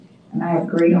And I have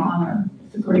great honor.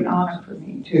 It's a great honor for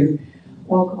me to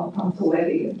welcome Apostle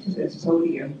Eddie to this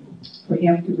podium for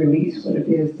him to release what it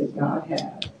is that God has.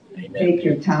 Amen. Take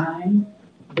your time,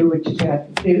 do what you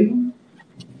got to do.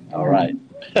 All right.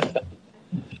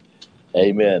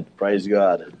 Amen. Praise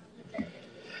God.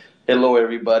 Hello,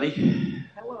 everybody.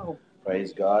 Hello.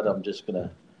 Praise God. I'm just going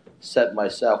to set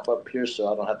myself up here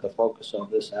so I don't have to focus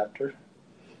on this after.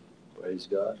 Praise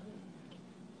God.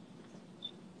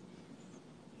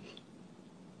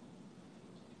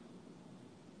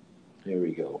 Here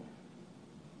we go.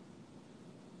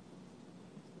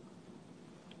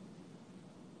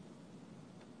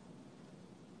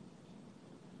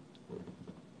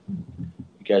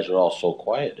 You guys are all so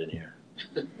quiet in here.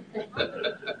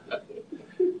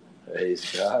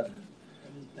 Praise God.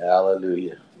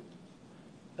 Hallelujah.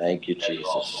 Thank you,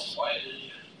 Jesus.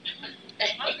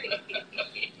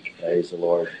 Praise the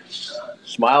Lord.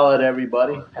 Smile at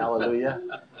everybody. Hallelujah.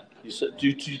 You said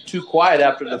too quiet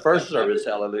after the first service.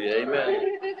 Hallelujah.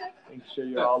 Amen. Make sure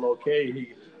you're all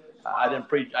okay. I didn't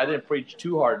preach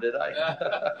too hard, did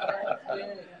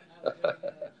I?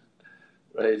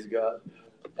 Praise God.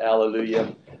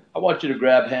 Hallelujah. I want you to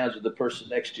grab hands with the person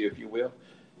next to you, if you will.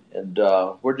 And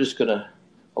we're just going to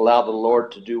allow the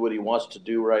Lord to do what he wants to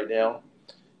do right now.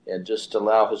 And just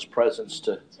allow his presence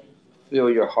to fill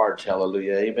your hearts.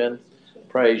 Hallelujah. Amen.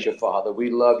 Praise you, Father. We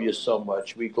love you so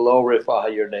much. We glorify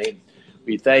your name.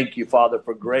 We thank you, Father,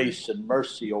 for grace and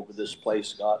mercy over this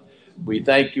place, God. We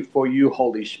thank you for you,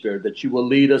 Holy Spirit, that you will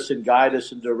lead us and guide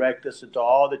us and direct us into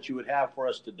all that you would have for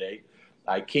us today.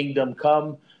 Thy kingdom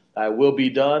come, thy will be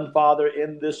done, Father,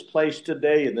 in this place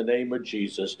today, in the name of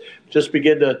Jesus. Just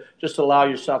begin to allow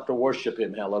yourself to worship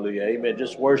him. Hallelujah. Amen.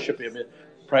 Just worship him.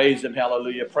 Praise him,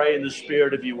 hallelujah. Pray in the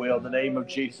Spirit, if you will, in the name of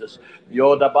Jesus.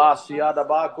 Yodabasi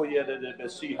adabako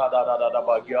yedebesi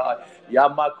hadadadabagya.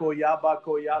 Yamako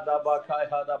yabako yadabakai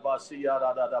hadabasi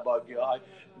hadadadabagya.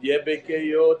 Yebeke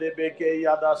yodebeke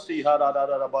yadasi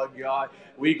hadadadabagya.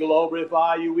 We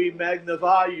glorify you, we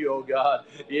magnify you, O God.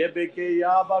 Yebeke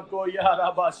yabako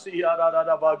yadabasi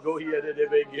hadadadabago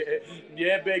yedebege.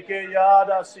 Yebeke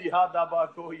yadasi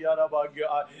hadabako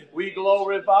yadabagya. We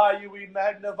glorify you, we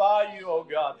magnify you, O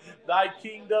God. Thy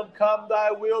kingdom come,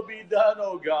 thy will be done,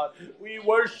 O God. We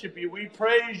worship you, we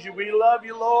praise you, we love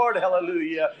you, Lord,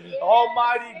 hallelujah.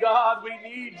 Almighty God, we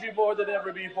need you more than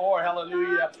ever before,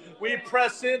 hallelujah. We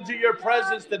press into your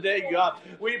presence today, God.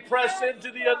 We press into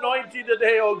the anointing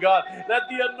today, O God. Let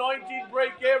the anointing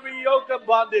break every yoke of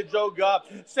bondage, O God.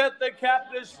 Set the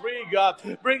captives free, God.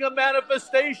 Bring a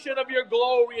manifestation of your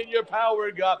glory and your power,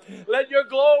 God. Let your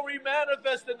glory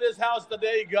manifest in this house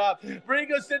today, God.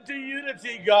 Bring us into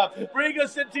unity, God. Bring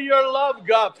us into your love,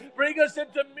 God. Bring us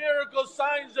into miracles,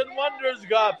 signs, and wonders,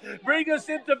 God. Bring us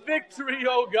into victory,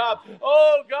 oh God.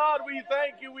 Oh God, we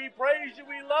thank you, we praise you,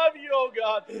 we love you, oh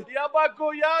God.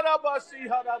 Yabako yarabasi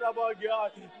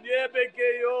harabagya.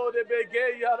 Yebekeyo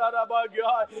debeke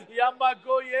yarabagya.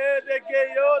 Yamako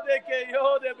yedekeyo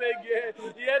dekeyo debeke.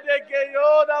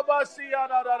 Yedekeyo dabasi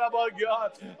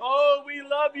harabagya. Oh, we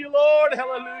love you, Lord.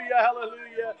 Hallelujah,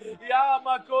 hallelujah.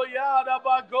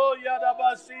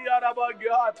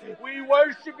 We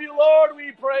worship you, Lord.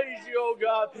 We praise you, oh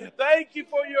God. Thank you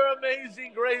for your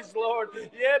amazing grace, Lord.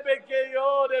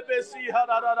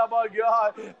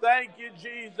 Thank you,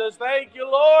 Jesus. Thank you,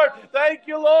 Lord. Thank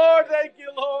you, Lord. Thank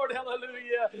you, Lord.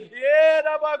 Hallelujah.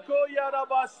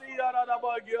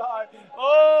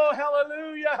 Oh,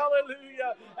 hallelujah,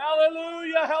 hallelujah.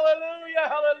 Hallelujah, hallelujah,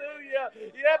 hallelujah.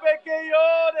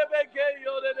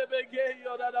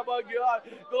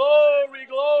 Glory,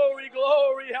 glory,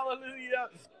 glory, hallelujah.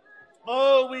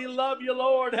 Oh, we love you,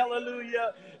 Lord.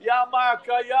 Hallelujah.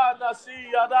 Yamaka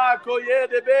yanasi adako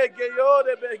yedebeke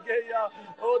yodebeke ya.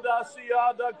 Odasi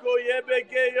adako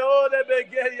yebeke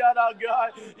yodebeke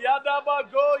yadaga.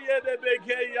 Yadabako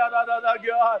yedebeke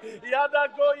yadadaga.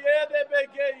 Yadako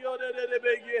yedebeke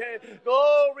yodebeke.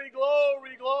 Glory,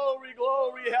 glory, glory,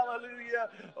 glory. Hallelujah.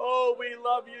 Oh, we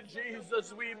love you,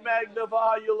 Jesus. We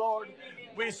magnify you, Lord.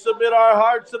 We submit our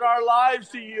hearts and our lives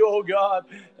to you, oh God.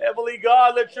 Heavenly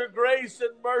God, let your grace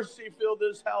and mercy fill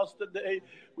this house today.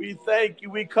 We thank you.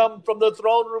 We come from the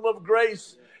throne room of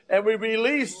grace and we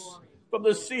release from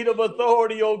the seat of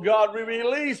authority, oh God. We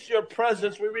release your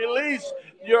presence. We release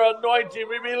your anointing.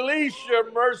 We release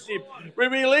your mercy. We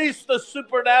release the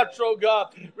supernatural,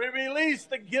 God. We release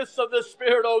the gifts of the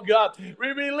Spirit, oh God.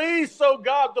 We release, oh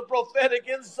God, the prophetic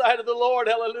insight of the Lord,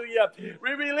 hallelujah.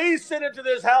 We release it into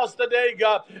this house today,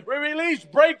 God. We release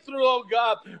breakthrough, oh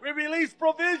God. We release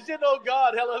provision, oh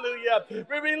God, hallelujah.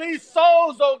 We release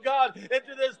souls, oh God,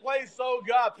 into this place, oh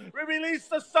God. We release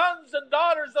the sons and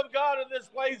daughters of God in this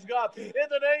place, God. In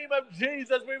the name of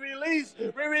Jesus, we release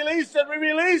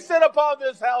it upon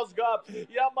this house, God.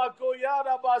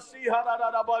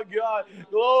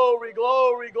 Glory,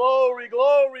 glory, glory,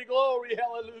 glory, glory.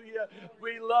 Hallelujah.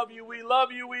 We love you, we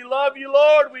love you, we love you,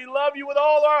 Lord. We love you with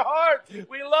all our heart.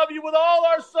 We love you with all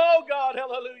our soul, God.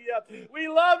 Hallelujah. We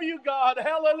love you, God.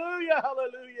 Hallelujah,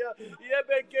 hallelujah.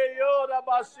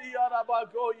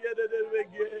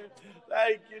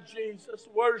 Thank you, Jesus.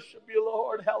 Worship you,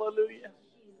 Lord. Hallelujah.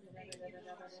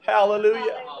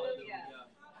 Hallelujah.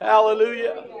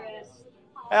 Hallelujah.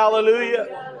 Hallelujah.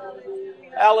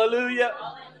 Hallelujah.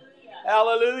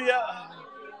 Hallelujah.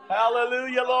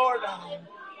 Hallelujah, Lord.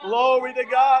 Glory to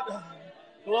God.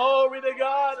 Glory to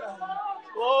God.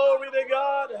 Glory to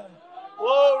God.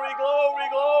 Glory, glory,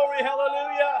 glory.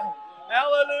 Hallelujah.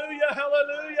 Hallelujah.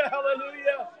 Hallelujah.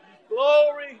 Hallelujah.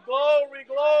 Glory, glory,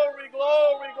 glory,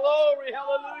 glory, glory.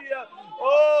 Hallelujah.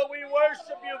 Oh, we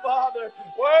worship you, Father.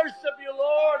 Worship you,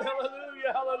 Lord.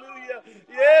 Hallelujah. Hallelujah.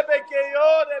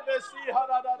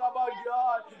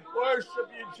 God. Worship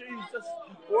you, Jesus.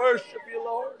 Worship you,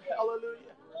 Lord.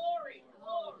 Hallelujah.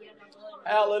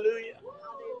 Hallelujah.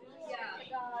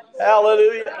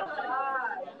 Hallelujah.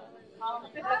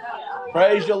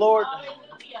 Praise you, Lord.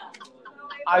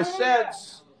 I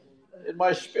sense in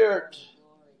my spirit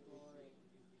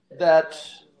that,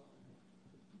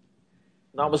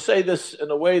 and I'm going to say this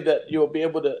in a way that you'll be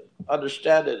able to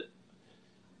understand it,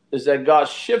 is that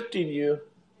God's shifting you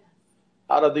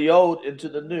out of the old into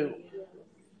the new.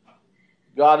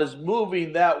 God is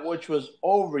moving that which was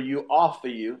over you off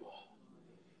of you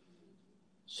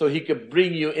so he can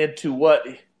bring you into what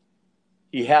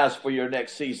he has for your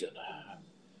next season,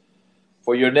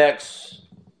 for your next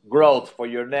growth, for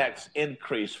your next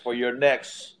increase, for your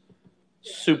next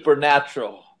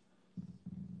supernatural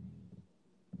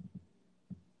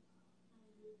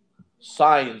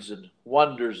signs and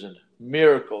wonders and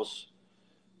miracles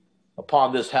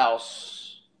upon this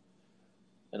house,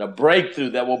 and a breakthrough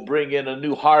that will bring in a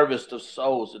new harvest of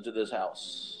souls into this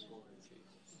house.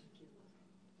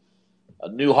 A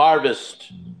new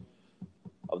harvest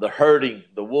of the hurting,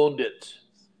 the wounded,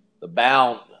 the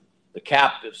bound, the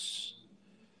captives,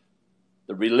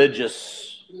 the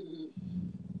religious.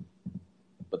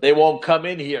 But they won't come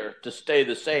in here to stay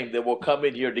the same. They will come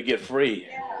in here to get free.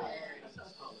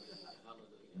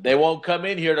 They won't come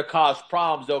in here to cause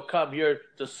problems. They'll come here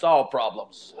to solve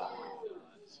problems.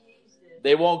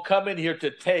 They won't come in here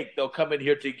to take. They'll come in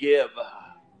here to give.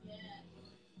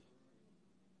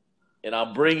 And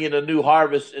I'm bringing a new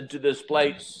harvest into this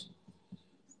place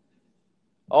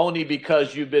only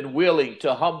because you've been willing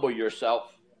to humble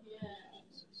yourself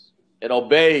and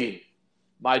obey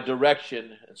my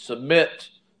direction and submit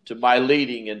to my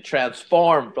leading and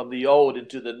transform from the old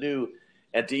into the new,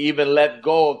 and to even let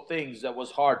go of things that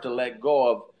was hard to let go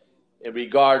of in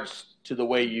regards to the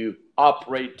way you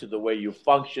operate, to the way you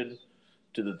function,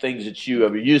 to the things that you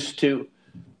are used to.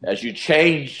 As you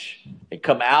change and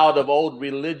come out of old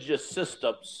religious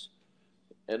systems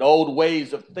and old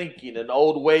ways of thinking and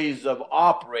old ways of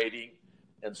operating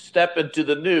and step into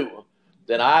the new,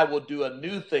 then I will do a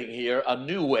new thing here, a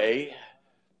new way,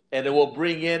 and it will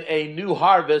bring in a new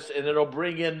harvest, and it'll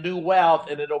bring in new wealth,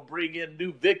 and it'll bring in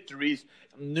new victories,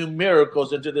 new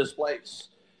miracles into this place.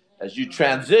 As you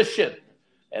transition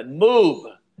and move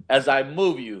as I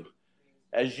move you,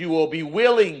 as you will be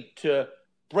willing to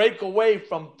break away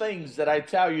from things that I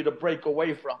tell you to break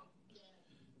away from,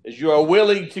 as you are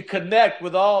willing to connect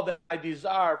with all that I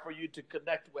desire for you to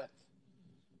connect with,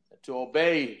 and to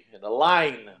obey and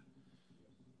align.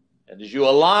 And as you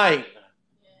align,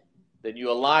 then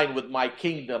you align with my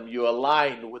kingdom, you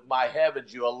align with my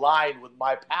heavens, you align with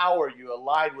my power, you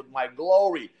align with my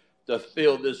glory to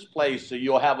fill this place, so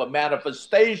you'll have a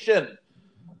manifestation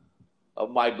of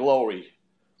my glory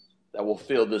that will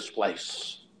fill this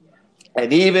place.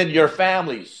 And even your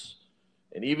families,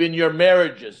 and even your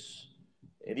marriages,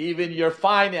 and even your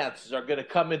finances are going to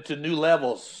come into new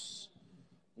levels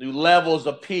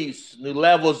of peace, new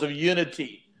levels of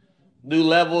unity, new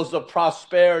levels of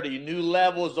prosperity, new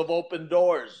levels of open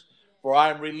doors. For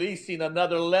I'm releasing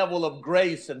another level of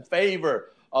grace and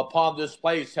favor upon this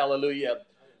place. Hallelujah.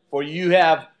 For you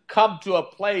have come to a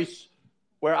place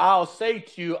where I'll say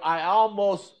to you, I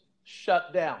almost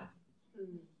shut down.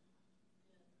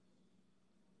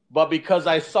 But because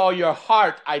I saw your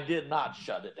heart, I did not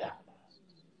shut it down.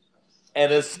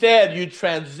 And instead, you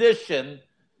transition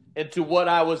into what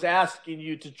I was asking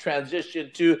you to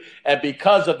transition to. And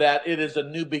because of that, it is a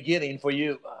new beginning for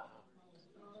you.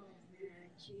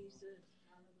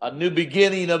 A new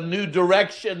beginning of new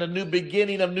direction, a new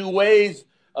beginning of new ways,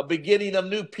 a beginning of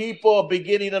new people, a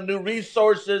beginning of new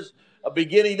resources, a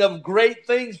beginning of great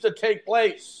things to take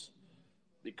place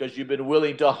because you've been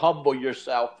willing to humble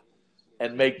yourself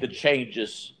and make the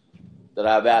changes that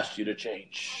I've asked you to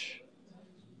change.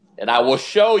 And I will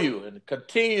show you and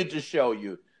continue to show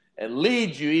you and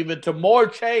lead you even to more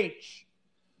change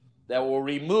that will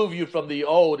remove you from the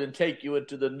old and take you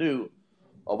into the new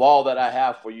of all that I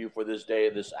have for you for this day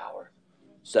and this hour,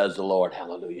 says the Lord.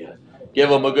 Hallelujah. Give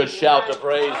him a good shout to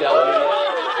praise.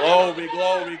 Hallelujah. Glory,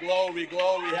 glory, glory,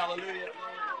 glory. Hallelujah.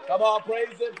 Come on,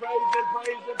 praise it, praise it,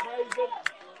 praise it, praise it.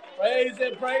 Praise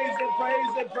it, praise it,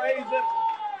 praise it, praise it.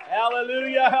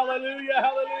 Hallelujah, hallelujah,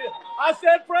 hallelujah. I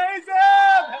said praise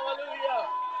him. Hallelujah.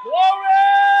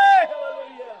 Glory.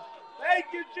 Hallelujah. Thank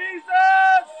you,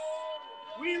 Jesus.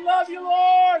 We love you,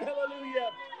 Lord. Hallelujah.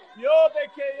 Yo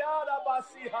bekeyada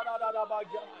basi hadada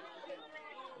baga.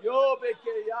 Yo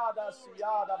bekeyada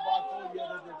siyada bako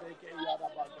yede bekeyada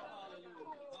baga.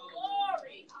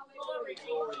 Glory, glory,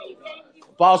 glory.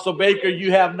 Apostle Baker,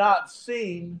 you have not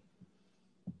seen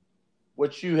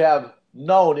what you have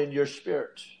known in your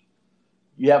spirit.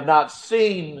 You have not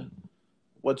seen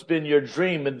what's been your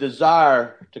dream and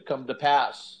desire to come to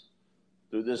pass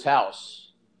through this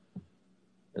house.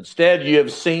 Instead, you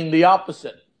have seen the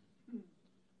opposite.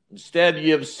 Instead,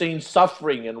 you have seen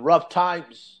suffering and rough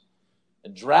times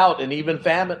and drought and even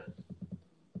famine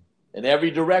in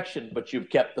every direction, but you've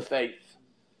kept the faith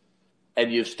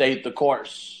and you've stayed the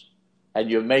course and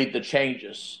you've made the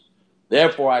changes.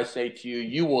 Therefore, I say to you,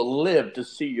 you will live to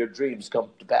see your dreams come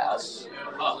to pass.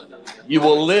 You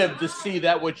will live to see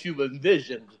that which you've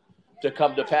envisioned to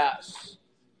come to pass.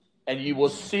 And you will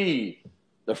see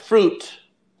the fruit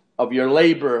of your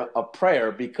labor of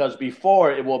prayer, because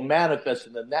before it will manifest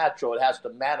in the natural, it has to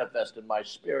manifest in my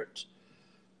spirit.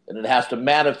 And it has to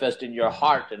manifest in your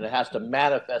heart, and it has to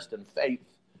manifest in faith.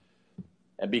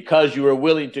 And because you are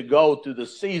willing to go through the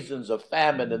seasons of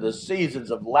famine and the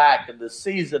seasons of lack and the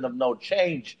season of no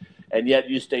change, and yet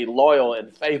you stay loyal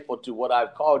and faithful to what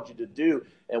I've called you to do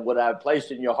and what I've placed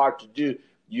in your heart to do,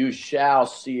 you shall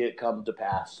see it come to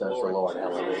pass, says the Lord.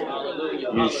 Hallelujah.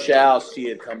 Hallelujah. You shall see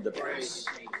it come to pass.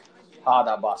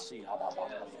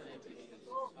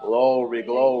 Glory,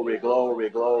 glory, glory,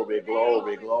 glory,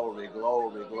 glory, glory,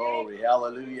 glory, glory.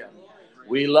 Hallelujah.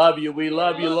 We love you,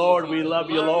 Lord. We love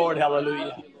you, Lord.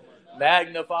 Hallelujah.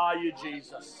 Magnify you,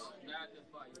 Jesus.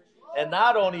 And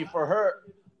not only for her,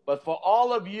 but for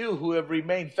all of you who have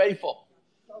remained faithful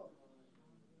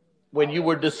when you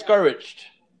were discouraged.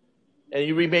 And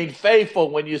you remained faithful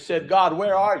when you said, God,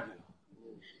 where are you?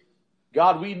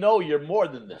 God, we know you're more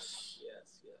than this.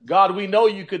 God, we know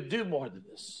you could do more than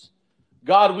this.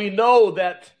 God, we know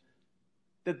that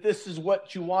this is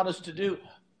what you want us to do.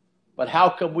 But how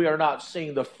come we are not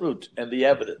seeing the fruit and the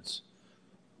evidence?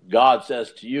 God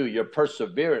says to you, your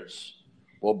perseverance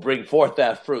will bring forth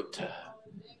that fruit.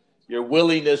 Your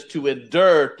willingness to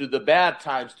endure through the bad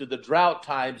times, through the drought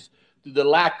times, through the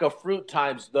lack of fruit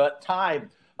times, the time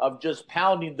of just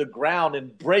pounding the ground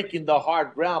and breaking the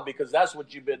hard ground, because that's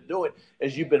what you've been doing,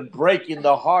 is you've been breaking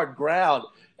the hard ground.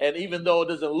 And even though it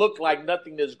doesn't look like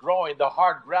nothing is growing, the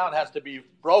hard ground has to be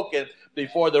broken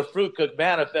before the fruit could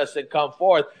manifest and come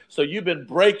forth. So you've been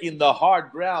breaking the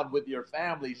hard ground with your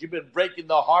families. You've been breaking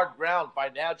the hard ground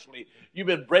financially. You've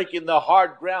been breaking the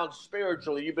hard ground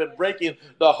spiritually. You've been breaking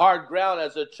the hard ground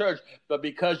as a church. But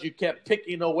because you kept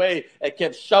picking away and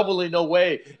kept shoveling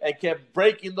away and kept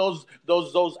breaking those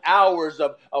hours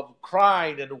of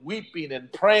crying and weeping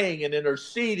and praying and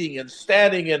interceding and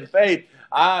standing in faith,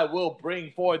 I will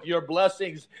bring forth your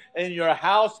blessings in your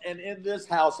house and in this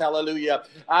house. Hallelujah.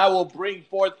 I will bring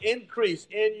forth increase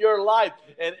in your life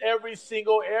in every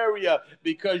single area,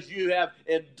 because you have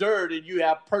endured and you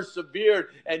have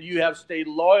persevered and you have stayed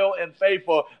loyal and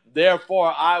faithful.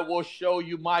 Therefore, I will show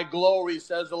you my glory,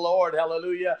 says the Lord.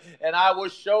 Hallelujah. And I will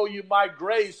show you my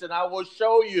grace, and I will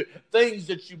show you things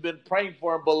that you've been praying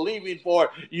for and believing for.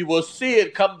 You will see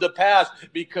it come to pass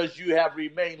because you have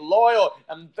remained loyal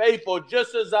and faithful,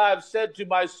 just as I have said to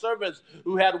my servants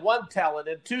who had 1 talent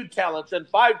and 2 talents and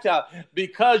 5 talents.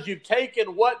 Because you've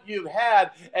taken what you've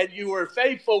had and you were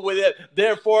faithful with it,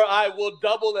 therefore I will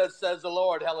double it, says the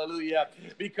Lord. Hallelujah.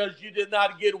 Because you did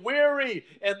not get weary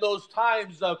in those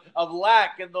times of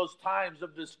lack and those times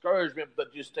of discouragement,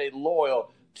 but you stayed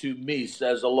loyal to me,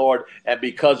 says the Lord. And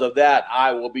because of that,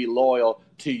 I will be loyal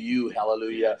to you.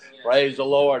 Hallelujah. Praise the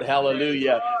Lord.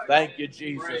 Hallelujah. Thank you,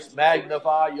 Jesus.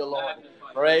 Magnify you, Lord.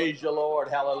 Praise you, Lord.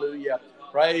 Hallelujah.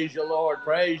 Praise you, Lord.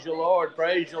 Praise you, Lord.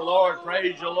 Praise you, Lord.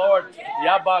 Praise you, Lord.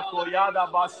 Yabako yada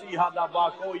basi hada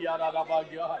bako yada da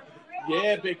baga.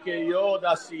 Yebeke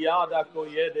yoda siyada ko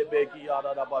yede beki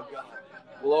yada da baga.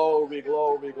 Glory,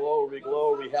 glory, glory,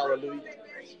 glory. Hallelujah.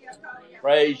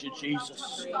 Praise you,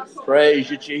 Jesus. Praise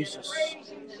you, Jesus.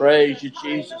 Praise you,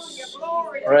 Jesus.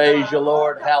 Praise you,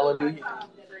 Lord. Hallelujah.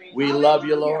 We love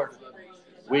you, Lord.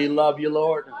 We love you,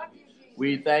 Lord.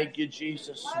 We thank you,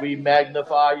 Jesus. We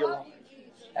magnify you, Lord.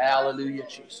 Hallelujah,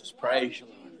 Jesus. Praise you,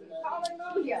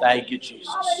 Lord. Thank you,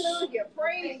 Jesus.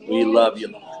 We love you,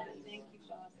 Lord.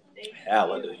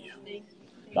 Hallelujah.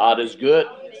 God is good.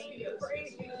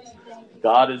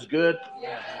 God is good.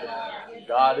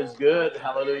 God is good.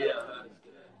 Hallelujah.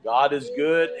 God is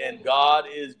good, and God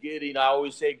is getting, I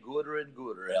always say, gooder and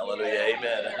gooder. Hallelujah.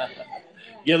 Amen.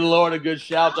 Give the Lord a good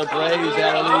shout of praise.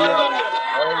 Hallelujah.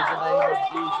 Praise the name of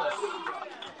Jesus.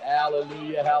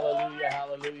 Hallelujah. Hallelujah.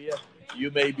 Hallelujah. You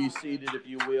may be seated if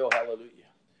you will. Hallelujah.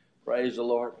 Praise the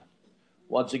Lord.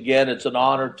 Once again, it's an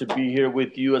honor to be here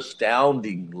with you.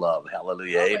 Astounding love.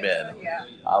 Hallelujah. Amen.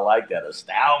 I like that.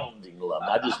 Astounding love.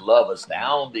 I just love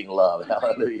astounding love.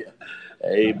 Hallelujah.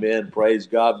 Amen. Praise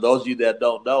God. Those of you that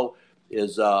don't know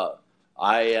is I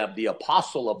am the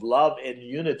apostle of love and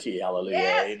unity.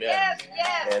 Hallelujah. Amen.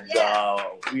 And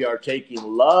we are taking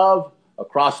love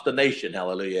across the nation.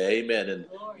 Hallelujah. Amen. And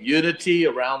unity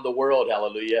around the world.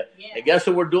 Hallelujah. And guess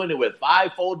what we're doing it with?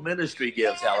 Fivefold ministry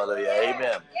gifts. Hallelujah.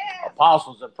 Amen.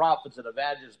 Apostles and prophets and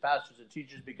evangelists, pastors and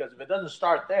teachers, because if it doesn't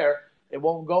start there, it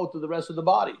won't go through the rest of the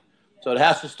body. So it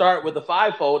has to start with the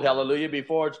fivefold, hallelujah,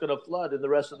 before it's going to flood in the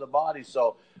rest of the body.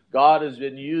 So God has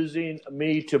been using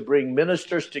me to bring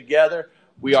ministers together.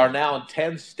 We are now in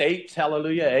 10 states,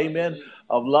 hallelujah, amen,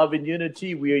 of love and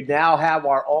unity. We now have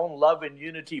our own love and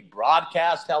unity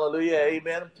broadcast, hallelujah,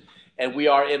 amen. And we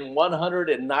are in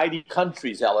 190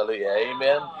 countries, hallelujah,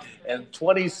 amen, and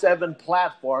 27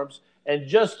 platforms. And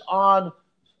just on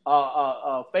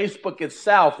Facebook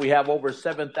itself, we have over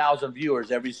 7,000 viewers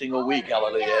every single week.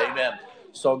 Hallelujah. Amen.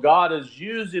 So God is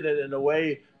using it in a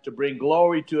way to bring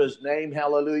glory to his name.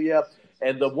 Hallelujah.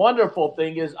 And the wonderful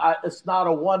thing is it's not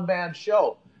a one-man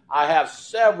show. I have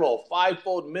several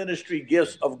fivefold ministry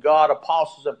gifts of God,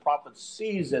 apostles and prophets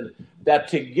seasoned, that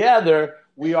together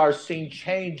we are seeing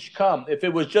change come. If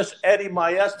it was just Eddie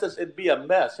Maestas, it'd be a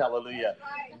mess. Hallelujah.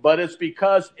 But it's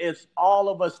because it's all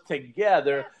of us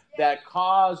together that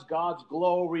cause God's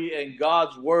glory and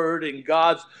God's word and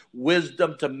God's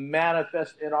wisdom to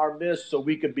manifest in our midst, so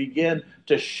we can begin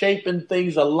to shape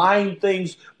things, align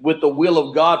things with the will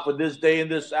of God for this day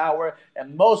and this hour.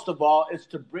 And most of all, it's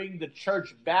to bring the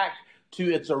church back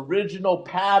to its original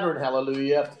pattern,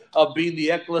 hallelujah, of being the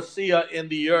ecclesia in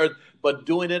the earth, but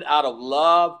doing it out of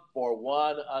love for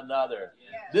one another.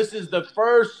 This is the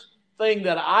first thing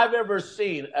that I've ever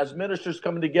seen as ministers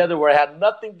coming together where it had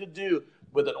nothing to do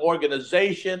with an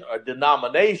organization or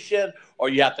denomination, or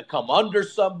you have to come under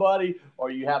somebody, or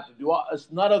you have to do all.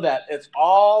 It's none of that. It's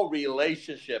all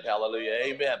relationship. Hallelujah.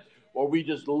 Amen. Where we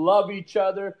just love each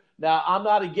other. Now, I'm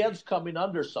not against coming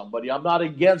under somebody. I'm not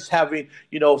against having,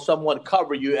 someone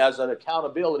cover you as an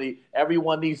accountability.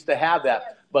 Everyone needs to have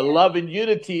that. But love and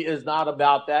unity is not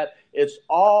about that. It's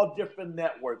all different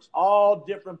networks, all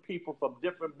different people from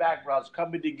different backgrounds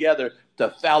coming together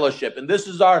to fellowship. And this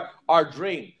is our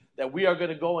dream, that we are going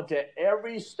to go into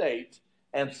every state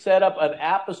and set up an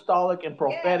apostolic and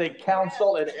prophetic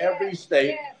council in every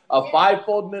state of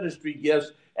fivefold ministry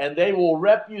gifts, and they will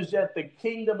represent the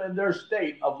kingdom in their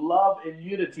state of love and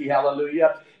unity,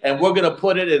 hallelujah. And we're going to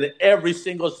put it in every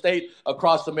single state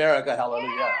across America,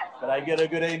 hallelujah. Can I get a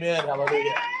good amen,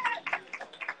 hallelujah?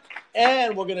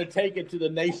 And we're going to take it to the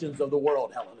nations of the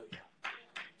world, hallelujah.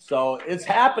 So it's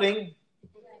happening.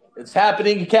 It's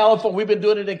happening in California. We've been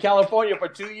doing it in California for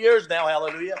 2 years now,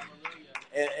 hallelujah.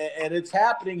 And it's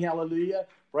happening, hallelujah.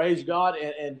 Praise God.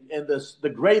 And the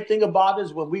great thing about it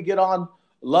is when we get on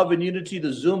Love and Unity, the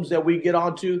Zooms that we get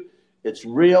onto, it's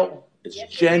real, it's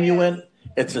genuine,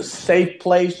 it's a safe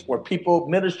place where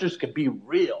ministers can be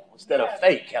real instead of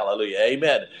fake, hallelujah,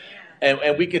 amen.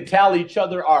 And we can tell each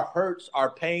other our hurts, our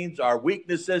pains, our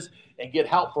weaknesses, and get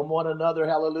help from one another,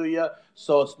 hallelujah.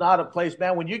 So it's not a place,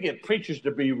 man, when you get preachers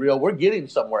to be real, we're getting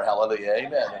somewhere, hallelujah,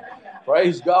 amen.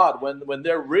 Praise God. When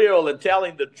they're real and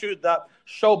telling the truth, not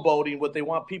showboating what they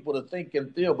want people to think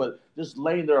and feel, but just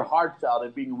laying their hearts out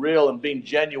and being real and being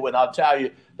genuine, I'll tell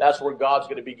you, that's where God's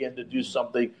going to begin to do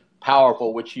something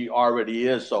powerful, which he already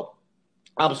is. So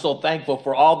I'm so thankful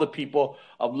for all the people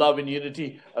of Love and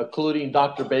Unity, including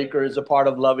Dr. Baker is a part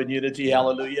of Love and Unity.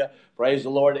 Hallelujah. Praise the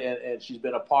Lord. And she's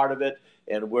been a part of it.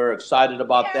 And we're excited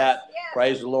about that. Yes.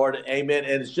 Praise the Lord. Amen.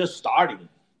 And it's just starting.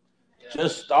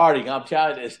 Just starting. I'm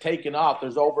telling you, it's taken off.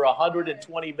 There's over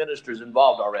 120 ministers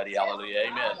involved already. Hallelujah.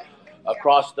 Amen.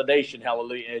 Across the nation.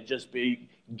 Hallelujah. And just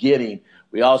beginning.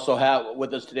 We also have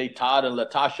with us today Todd and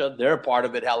Latasha. They're part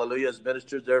of it. Hallelujah. As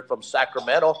ministers, they're from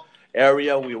Sacramento.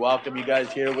 area. We welcome you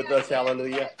guys here with us.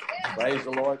 Hallelujah. Praise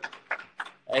the Lord.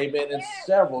 Amen. And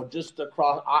several just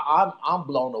across. I'm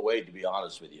blown away, to be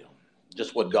honest with you.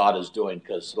 Just what God is doing.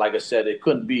 Because, like I said, it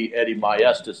couldn't be Eddie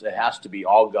Maestas. It has to be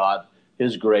all God,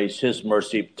 His grace, His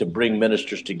mercy to bring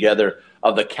ministers together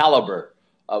of the caliber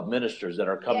of ministers that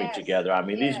are coming together. I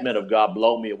mean, these men of God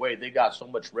blow me away. They got so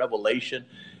much revelation.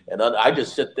 And I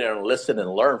just sit there and listen and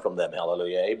learn from them.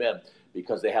 Hallelujah. Amen.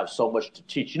 Because they have so much to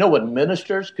teach. You know, when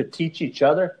ministers could teach each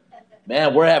other,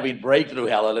 man, we're having breakthrough.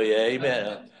 Hallelujah.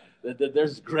 Amen.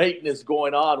 There's greatness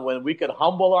going on when we can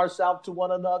humble ourselves to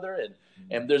one another.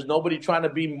 And there's nobody trying to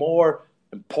be more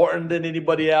important than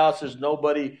anybody else. There's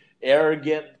nobody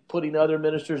arrogant, putting other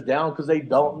ministers down because they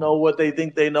don't know what they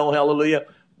think they know. Hallelujah.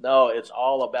 No, it's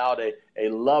all about a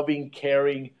loving,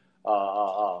 caring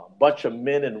bunch of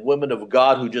men and women of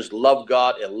God who just love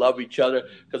God and love each other.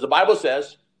 Because the Bible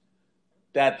says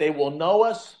that they will know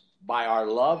us by our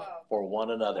love for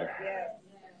one another.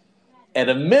 And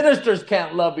if ministers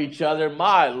can't love each other,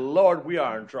 my Lord, we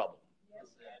are in trouble.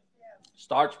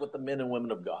 Starts with the men and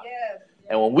women of God.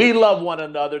 And when we love one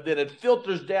another, then it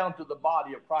filters down to the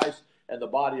body of Christ. And the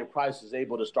body of Christ is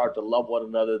able to start to love one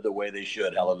another the way they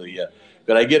should. Hallelujah.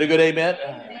 Could I get a good amen?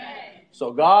 Amen.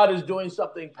 So God is doing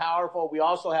something powerful. We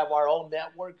also have our own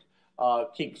network.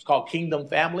 It's called Kingdom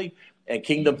Family. And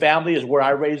Kingdom Family is where I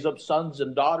raise up sons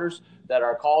and daughters that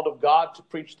are called of God to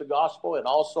preach the gospel. And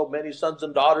also many sons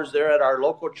and daughters there at our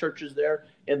local churches there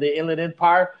in the Inland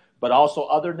Empire. But also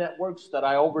other networks that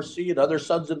I oversee and other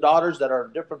sons and daughters that are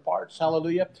in different parts.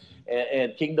 Hallelujah.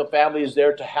 And Kingdom Family is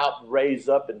there to help raise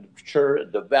up and mature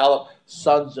and develop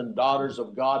sons and daughters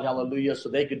of God. Hallelujah. So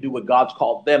they can do what God's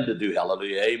called them to do.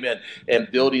 Hallelujah. Amen. And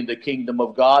building the kingdom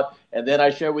of God. And then I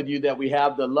share with you that we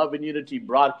have the Love and Unity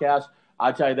broadcast.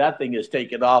 I tell you, that thing is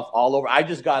taking off all over. I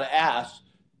just got asked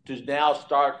to now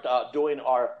start doing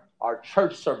our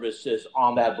church services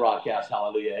on that broadcast.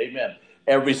 Hallelujah. Amen.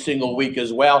 Every single week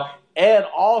as well. And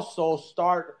also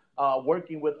start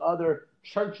working with other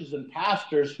churches and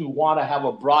pastors who want to have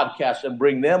a broadcast and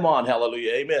bring them on.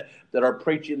 Hallelujah. Amen. That are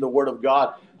preaching the word of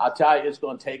God. I tell you, it's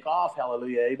going to take off.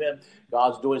 Hallelujah. Amen.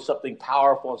 God's doing something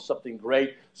powerful and something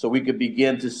great so we can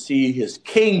begin to see His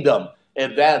kingdom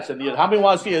advance in the earth. How many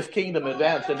want to see His kingdom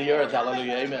advance in the earth?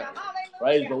 Hallelujah. Amen.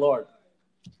 Praise the Lord.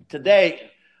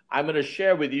 Today, I'm going to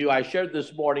share with you, I shared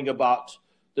this morning about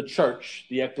the church,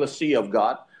 the ecclesia of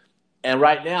God. And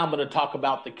right now, I'm going to talk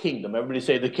about the kingdom. Everybody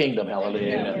say the kingdom.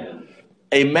 Hallelujah. Amen.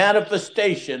 A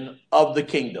manifestation of the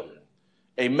kingdom.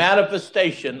 A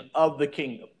manifestation of the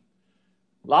kingdom.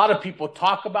 A lot of people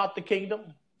talk about the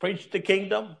kingdom, preach the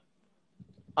kingdom,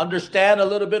 understand a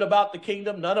little bit about the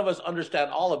kingdom. None of us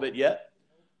understand all of it yet,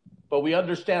 but we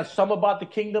understand some about the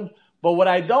kingdom. But what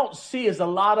I don't see is a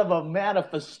lot of a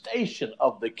manifestation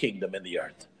of the kingdom in the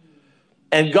earth.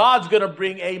 And God's going to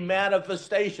bring a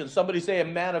manifestation. Somebody say a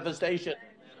manifestation.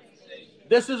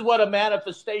 This is what a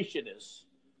manifestation is.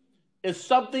 It's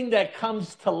something that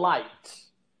comes to light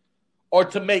or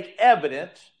to make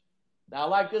evident. Now, I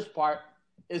like this part.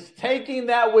 It's taking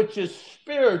that which is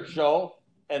spiritual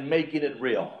and making it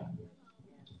real.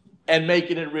 And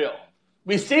making it real.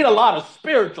 We've seen a lot of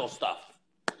spiritual stuff.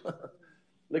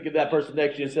 Look at that person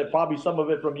next to you and said, probably some of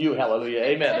it from you. Hallelujah.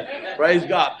 Amen. Praise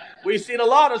God. We've seen a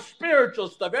lot of spiritual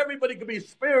stuff. Everybody can be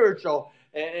spiritual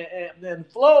and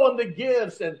flow in the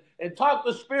gifts and talk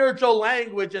the spiritual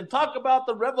language and talk about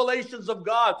the revelations of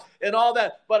God and all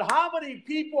that. But how many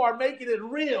people are making it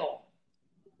real?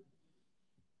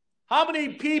 How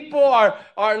many people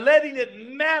are letting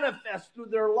it manifest through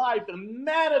their life and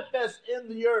manifest in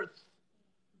the earth?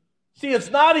 See,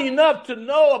 it's not enough to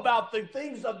know about the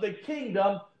things of the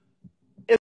kingdom.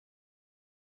 It's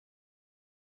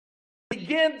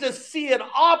begin to see it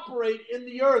operate in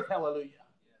the earth. Hallelujah.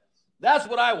 That's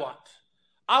what I want.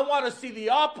 I want to see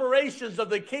the operations of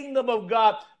the kingdom of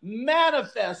God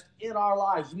manifest in our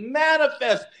lives,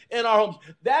 manifest in our homes.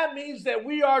 That means that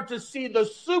we are to see the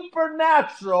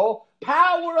supernatural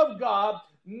power of God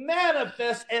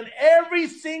manifest in every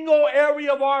single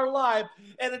area of our life.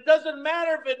 And it doesn't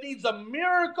matter if it needs a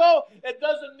miracle. It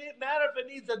doesn't matter if it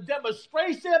needs a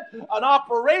demonstration, an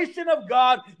operation of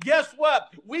God. Guess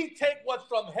what? We take what's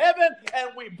from heaven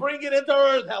and we bring it into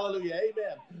earth. Hallelujah.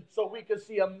 Amen. So we can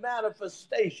see a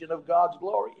manifestation of God's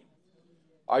glory.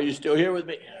 Are you still here with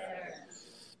me?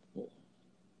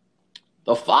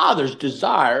 The Father's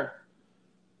desire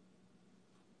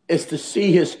is to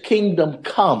see His kingdom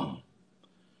come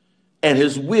and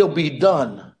His will be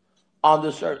done on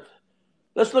this earth.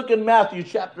 Let's look in Matthew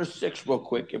chapter 6 real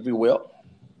quick, if you will.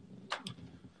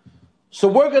 So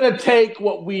we're going to take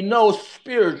what we know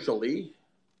spiritually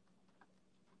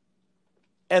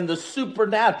and the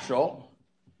supernatural,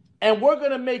 and we're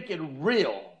going to make it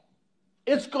real.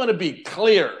 It's going to be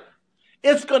clear.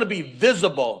 It's going to be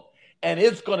visible, and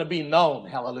it's going to be known.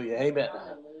 Hallelujah. Amen.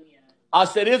 I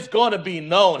said it's going to be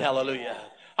known. Hallelujah.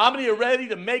 How many are ready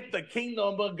to make the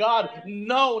kingdom of God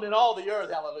known in all the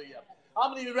earth? Hallelujah.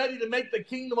 How many are ready to make the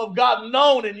kingdom of God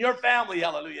known in your family?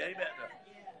 Hallelujah. Amen.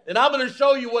 And I'm going to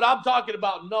show you what I'm talking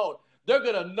about known. They're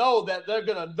going to know that they're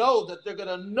going to know that they're going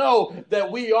to know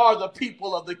that we are the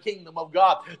people of the kingdom of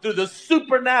God through the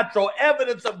supernatural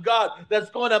evidence of God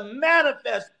that's going to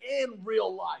manifest in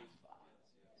real life.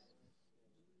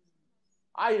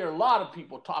 I hear a lot of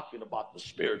people talking about the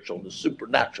spiritual and the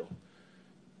supernatural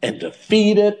and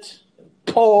defeated and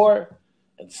poor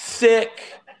and sick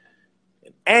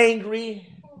and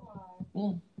angry.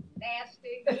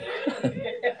 Nasty.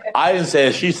 I didn't say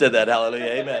it. She said that. Hallelujah.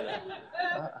 Amen.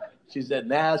 She said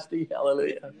nasty.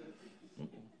 Hallelujah.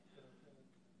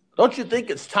 Don't you think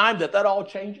it's time that all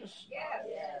changes?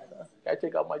 Yes. Can I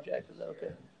take off my jacket? Is that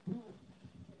okay?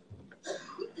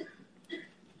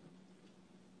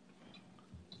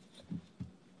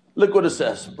 Look what it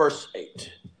says. Verse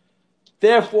 8.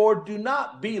 Therefore, do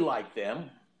not be like them,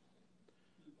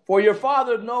 for your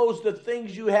Father knows the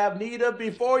things you have need of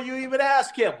before you even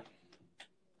ask him.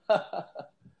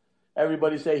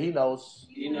 Everybody say he knows.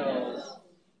 He knows.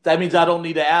 That means I don't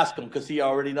need to ask him because he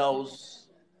already knows.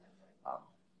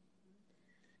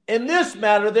 In this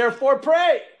matter, therefore,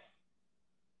 pray.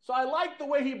 So I like the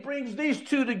way he brings these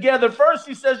two together. First,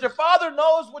 he says, your Father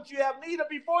knows what you have need of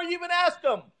before you even ask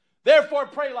him. Therefore,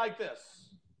 pray like this.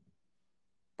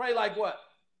 Pray like what?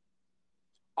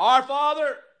 Our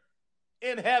Father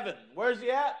in heaven. Where's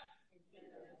he at?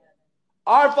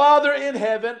 Our Father in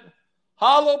heaven,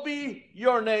 hallowed be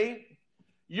your name.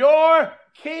 Your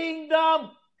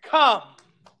kingdom come.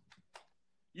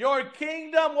 Your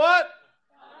kingdom what?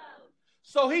 Come.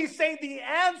 So he's saying the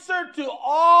answer to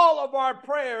all of our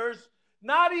prayers,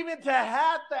 not even to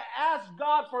have to ask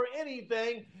God for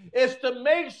anything, is to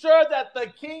make sure that the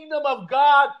kingdom of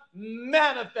God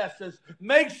manifests.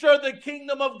 Make sure the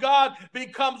kingdom of God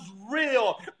becomes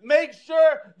real. Make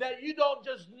sure that you don't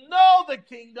just know the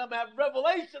kingdom, have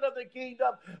revelation of the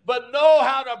kingdom, but know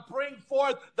how to bring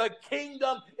forth the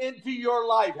kingdom into your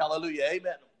life. Hallelujah.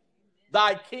 Amen.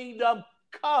 Thy kingdom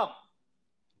come.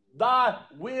 Thy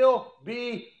will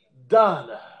be done.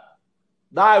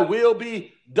 Thy will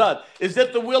be done. Is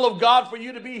it the will of God for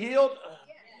you to be healed?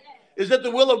 Is it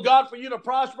the will of God for you to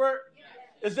prosper?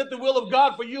 Is it the will of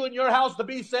God for you and your house to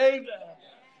be saved?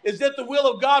 Is it the will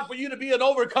of God for you to be an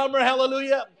overcomer?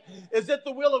 Hallelujah. Is it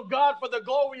the will of God for the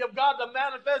glory of God to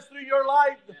manifest through your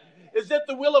life? Is it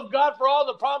the will of God for all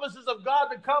the promises of God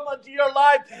to come unto your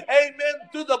life? Amen.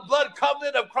 Through the blood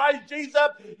covenant of Christ Jesus.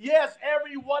 Yes,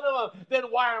 every one of them. Then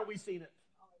why aren't we seeing it?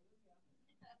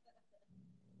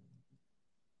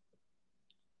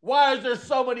 Why is there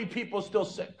so many people still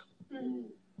sick?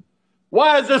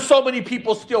 Why is there so many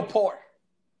people still poor?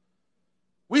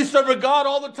 We serve a God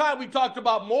all the time. We talked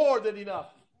about more than enough.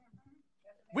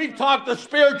 We've talked the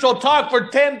spiritual talk for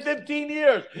 10, 15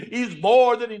 years. He's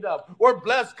more than enough. We're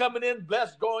blessed coming in,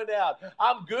 blessed going out.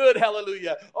 I'm good,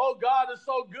 hallelujah. Oh, God is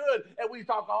so good. And we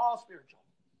talk all spiritual.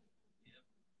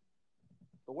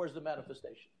 But where's the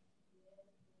manifestation?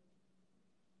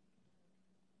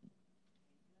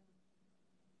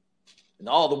 And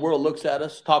all the world looks at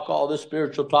us, talk all this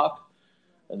spiritual talk,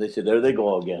 and they say, there they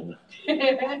go again.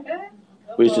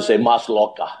 We used to say, mas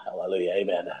loca, hallelujah,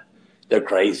 amen. They're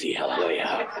crazy,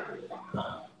 hallelujah.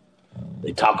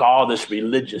 They talk all this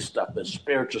religious stuff, this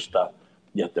spiritual stuff,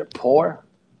 yet they're poor,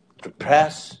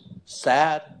 depressed,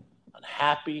 sad,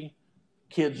 unhappy.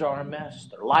 Kids are a mess.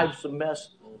 Their life's a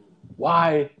mess.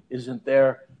 Why isn't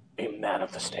there a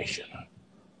manifestation?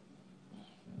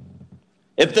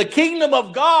 If the kingdom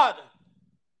of God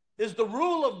is the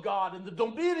rule of God and the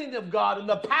dominion of God and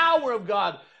the power of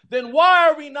God, then why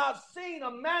are we not seeing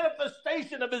a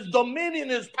manifestation of his dominion,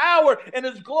 his power, and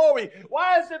his glory?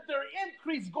 Why isn't there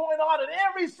increase going on in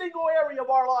every single area of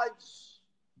our lives?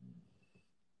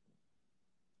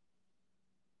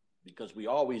 Because we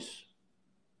always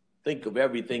think of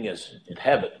everything as in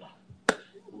heaven.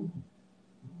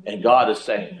 And God is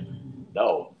saying,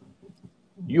 no,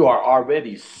 you are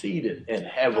already seated in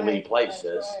heavenly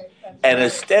places. And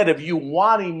instead of you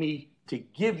wanting me to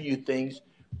give you things,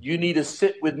 you need to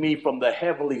sit with me from the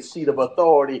heavenly seat of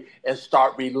authority and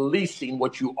start releasing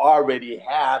what you already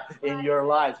have in your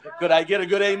lives. Could I get a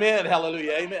good amen?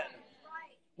 Hallelujah. Amen.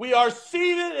 We are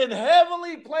seated in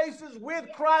heavenly places with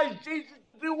Christ Jesus.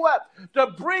 To do what?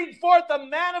 To bring forth the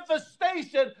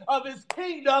manifestation of his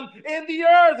kingdom in the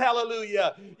earth.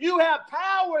 Hallelujah. You have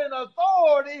power and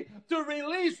authority to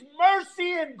release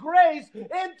mercy and grace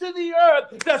into the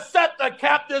earth to set the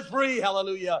captives free.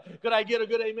 Hallelujah. Could I get a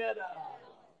good amen?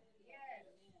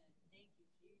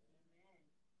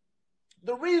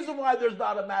 The reason why there's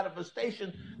not a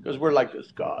manifestation, because we're like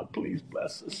this. God, please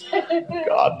bless us.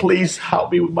 God, please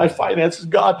help me with my finances.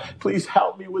 God, please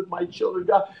help me with my children.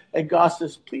 God, and God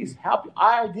says, please help me.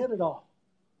 I did it all.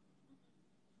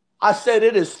 I said,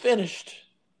 it is finished.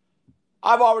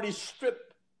 I've already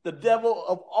stripped the devil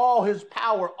of all his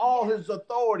power, all his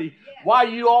authority. Why are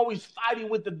you always fighting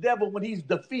with the devil when he's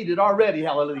defeated already?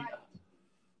 Hallelujah.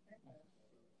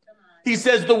 He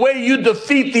says the way you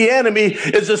defeat the enemy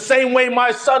is the same way my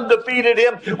son defeated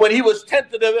him when he was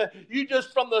tempted. You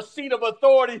just from the seat of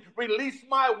authority release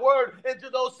my word into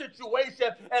those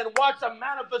situations and watch a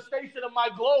manifestation of my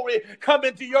glory come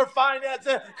into your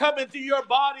finances, come into your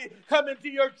body, come into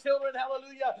your children.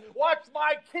 Hallelujah. Watch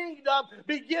my kingdom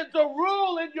begin to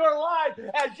rule in your life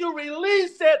as you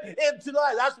release it into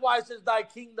life. That's why it says thy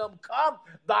kingdom come,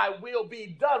 thy will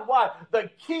be done. Why? The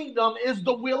kingdom is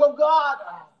the will of God.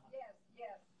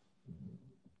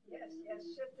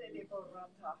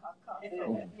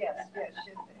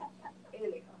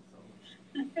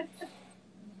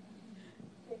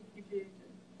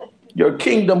 Your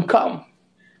kingdom come.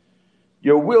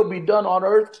 Your will be done on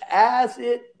earth as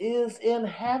it is in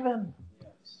heaven.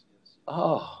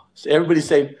 Oh, so everybody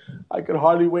say, I can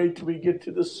hardly wait till we get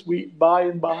to the sweet by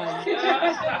and by.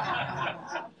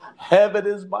 Heaven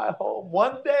is my home.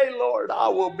 One day, Lord, I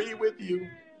will be with you.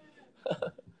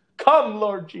 Come,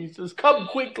 Lord Jesus. Come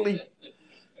quickly.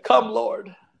 Come,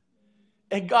 Lord.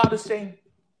 And God is saying,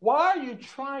 why are you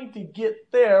trying to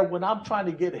get there when I'm trying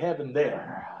to get heaven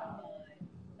there?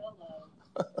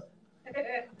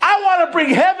 I want to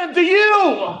bring heaven to you.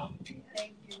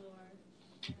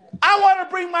 I want to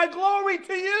bring my glory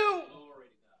to you.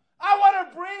 I want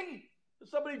to bring,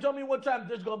 somebody told me one time,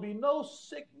 there's going to be no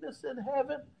sickness in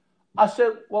heaven. I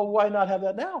said, well, why not have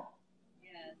that now?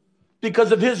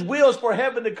 Because if his will is for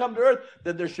heaven to come to earth,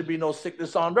 then there should be no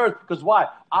sickness on earth. Because why?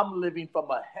 I'm living from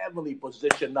a heavenly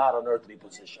position, not an earthly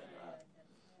position.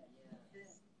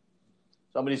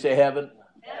 Somebody say heaven.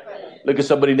 Heaven. Look at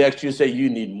somebody next to you and say, you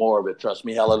need more of it. Trust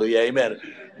me. Hallelujah. Amen.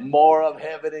 More of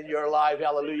heaven in your life.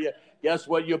 Hallelujah. Guess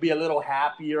what? You'll be a little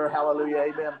happier. Hallelujah.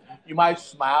 Amen. You might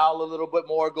smile a little bit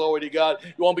more. Glory to God.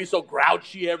 You won't be so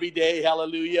grouchy every day.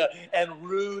 Hallelujah. And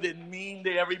rude and mean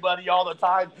to everybody all the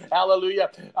time. Hallelujah.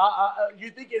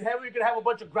 You think in heaven you can have a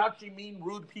bunch of grouchy, mean,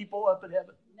 rude people up in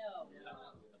heaven? No.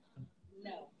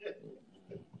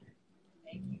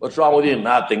 What's wrong with you?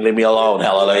 Nothing. Leave me alone.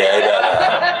 Hallelujah.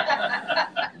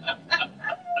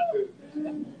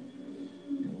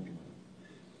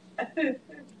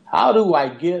 How do I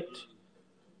get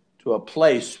to a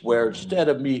place where instead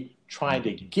of me trying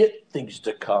to get things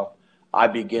to come, I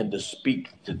begin to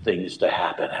speak to things to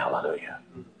happen? Hallelujah.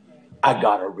 I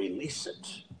got to release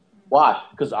it. Why?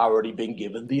 Because I've already been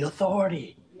given the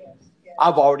authority.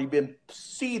 I've already been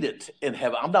seated in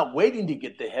heaven. I'm not waiting to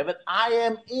get to heaven. I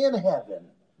am in heaven.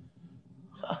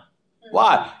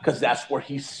 Why? Because that's where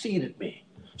he seated me.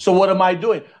 So what am I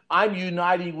doing? I'm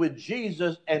uniting with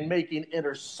Jesus and making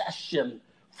intercession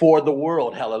for the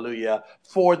world, hallelujah,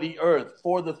 for the earth,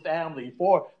 for the family,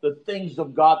 for the things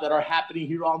of God that are happening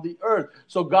here on the earth.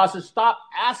 So God says, stop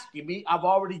asking me. I've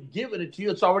already given it to you.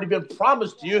 It's already been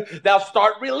promised to you. Now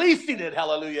start releasing it,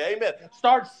 hallelujah, amen.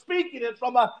 Start speaking it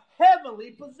from a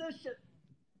heavenly position.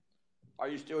 Are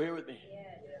you still here with me?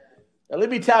 Yes. Now let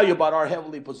me tell you about our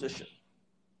heavenly position.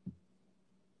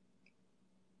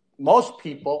 Most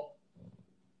people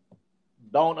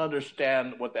don't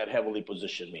understand what that heavenly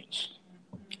position means.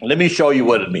 Let me show you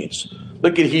what it means.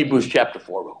 Look at Hebrews chapter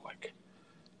 4 real quick.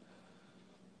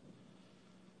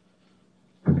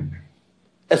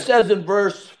 It says in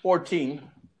verse 14,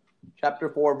 chapter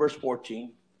 4, verse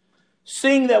 14,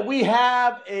 seeing that we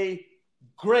have a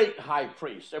great high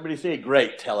priest. Everybody say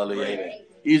great, hallelujah, amen.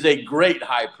 He's a great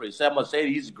high priest. Someone say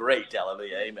he's great,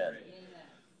 hallelujah, amen.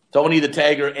 Tony the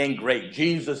Tagger ain't great.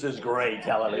 Jesus is great,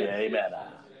 hallelujah, amen.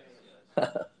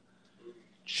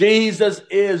 Jesus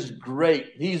is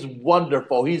great. He's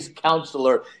wonderful. He's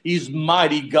counselor. He's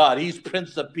mighty God. He's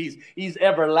Prince of Peace. He's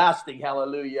everlasting.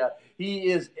 Hallelujah.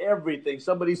 He is everything.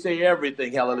 Somebody say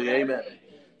everything. Hallelujah. Amen.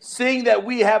 Seeing that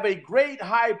we have a great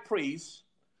high priest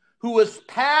who has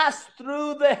passed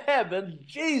through the heavens,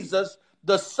 Jesus,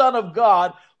 the Son of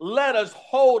God, let us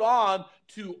hold on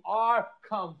to our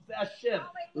confession.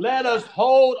 Let us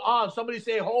hold on. Somebody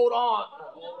say, hold on.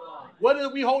 What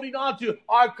are we holding on to?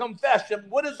 Our confession.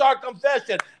 What is our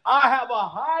confession? I have a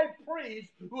high priest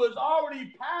who has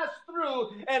already passed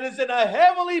through and is in a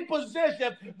heavenly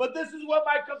position. But this is what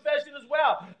my confession is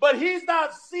well. But he's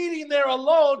not sitting there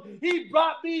alone. He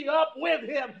brought me up with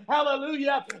him.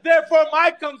 Hallelujah. Therefore,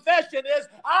 my confession is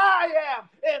I am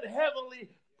in heavenly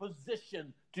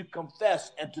position to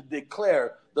confess and to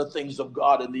declare the things of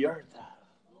God in the earth.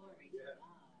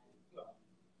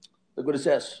 Look what it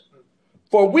says.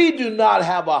 For we do not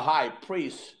have a high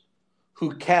priest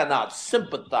who cannot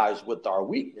sympathize with our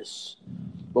weakness,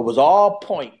 but was all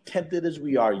point tempted as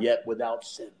we are, yet without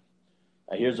sin.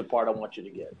 Now here's the part I want you to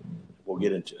get. We'll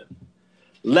get into it.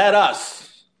 Let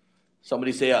us.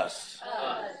 Somebody say us.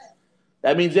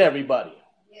 That means everybody.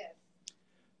 Yes.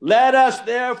 Let us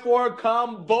therefore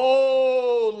come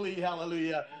boldly.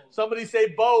 Hallelujah. Somebody say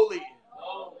boldly.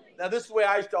 Now this is the way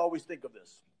I used to always think of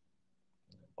this.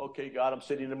 Okay, God, I'm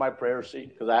sitting in my prayer seat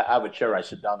because I have a chair. I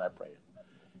sit down and I pray.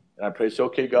 And I pray, say,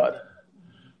 okay, God,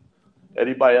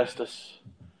 Eddie Ballestas,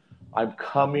 I'm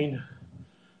coming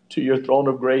to your throne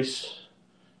of grace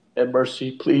and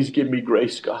mercy. Please give me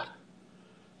grace, God.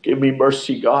 Give me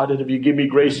mercy, God. And if you give me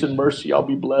grace and mercy, I'll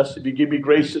be blessed. If you give me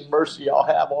grace and mercy, I'll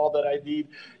have all that I need.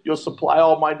 You'll supply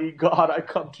all my need. God, I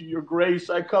come to your grace.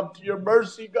 I come to your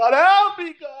mercy. God, help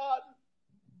me, God.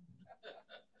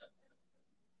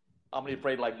 How many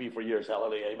prayed like me for years?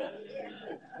 Hallelujah, amen.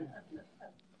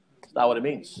 That's not what it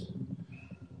means.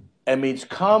 It means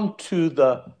come to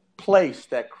the place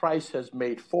that Christ has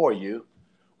made for you,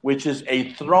 which is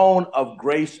a throne of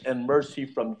grace and mercy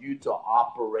from you to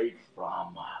operate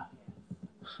from.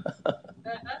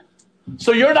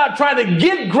 So you're not trying to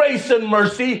get grace and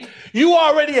mercy. You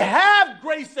already have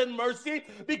grace and mercy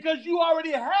because you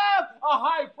already have a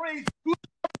high priest who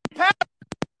passed.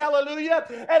 Hallelujah.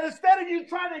 And instead of you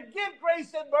trying to give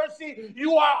grace and mercy,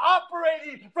 you are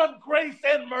operating from grace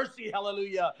and mercy.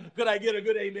 Hallelujah. Could I get a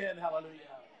good amen? Hallelujah.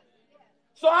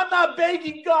 So I'm not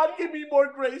begging God, give me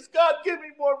more grace. God, give me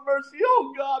more mercy.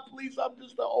 Oh, God, please, I'm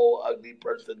just an old, ugly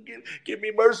person. Give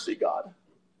me mercy, God.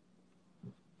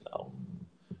 No.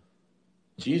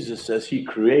 Jesus says he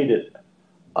created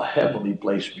a heavenly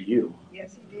place for you.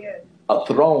 Yes, he did. A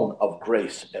throne of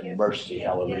grace and mercy.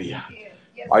 Hallelujah.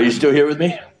 Yes, are you still here with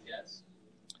me? Yes.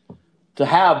 To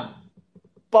have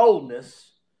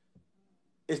boldness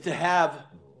is to have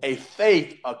a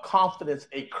faith, a confidence,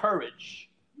 a courage.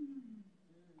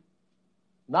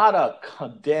 Not a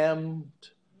condemned.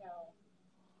 No.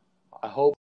 I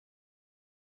hope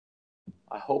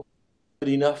good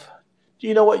enough. Do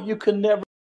you know what? You can never.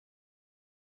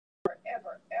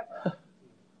 Ever.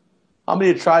 How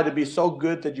many tried to be so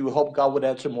good that you hope God would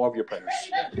answer more of your prayers?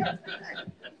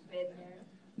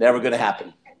 Never going to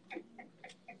happen.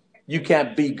 You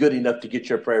can't be good enough to get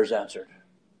your prayers answered.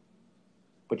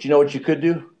 But you know what you could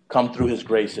do? Come through his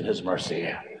grace and his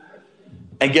mercy.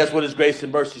 And guess what his grace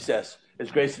and mercy says? His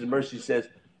grace and mercy says,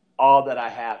 all that I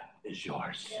have is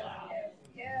yours.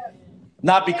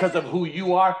 Not because of who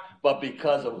you are, but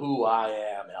because of who I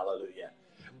am. Hallelujah.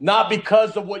 Not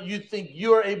because of what you think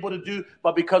you're able to do,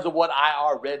 but because of what I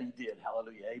already did.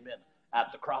 Hallelujah. Amen.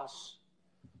 At the cross.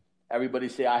 Everybody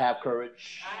say, I have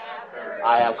courage.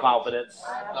 I have confidence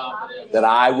that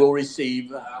I will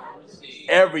receive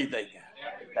everything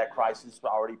that Christ has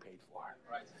already paid for.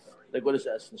 Look what it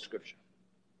says in Scripture.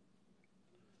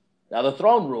 Now, the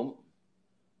throne room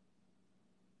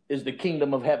is the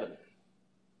kingdom of heaven,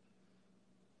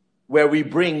 where we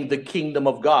bring the kingdom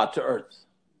of God to earth.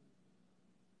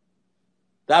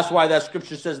 That's why that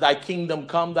scripture says, thy kingdom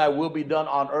come, thy will be done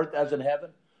on earth as in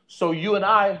heaven. So you and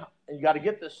I, and you got to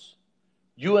get this,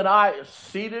 you and I are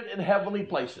seated in heavenly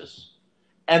places.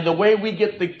 And the way we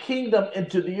get the kingdom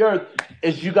into the earth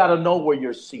is you got to know where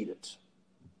you're seated.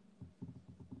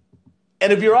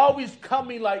 And if you're always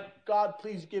coming like, God,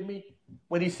 please give me,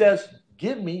 when he says,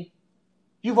 give me,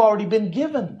 you've already been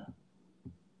given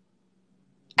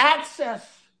access.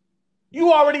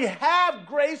 You already have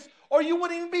grace, or you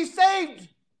wouldn't even be saved.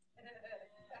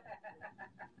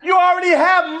 You already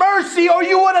have mercy, or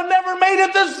you would have never made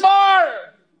it this far.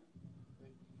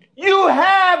 You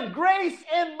have grace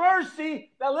and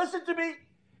mercy. Now listen to me.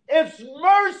 It's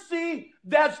mercy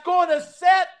that's going to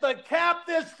set the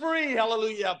captives free.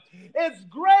 Hallelujah. It's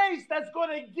grace that's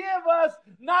going to give us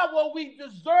not what we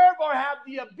deserve or have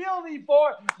the ability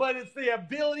for, but it's the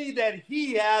ability that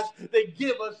he has that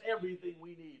give us everything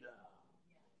we need.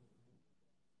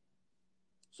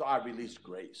 So I release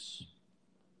grace,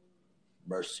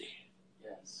 mercy.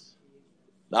 Yes.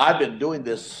 Now I've been doing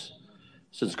this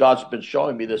since God's been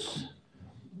showing me this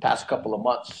past couple of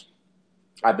months.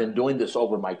 I've been doing this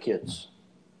over my kids.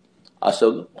 I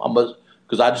said,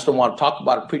 because I just don't want to talk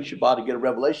about it, preach about it, get a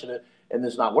revelation, and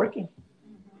it's not working.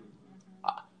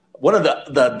 One of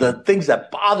the things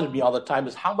that bothered me all the time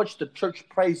is how much the church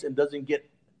prays and doesn't get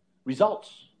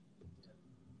results.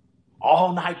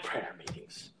 All night prayer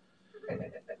meetings.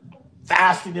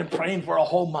 Fasting and praying for a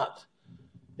whole month.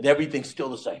 And everything's still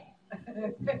the same.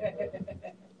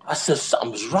 I said,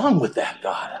 something's wrong with that,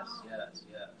 God. Yes.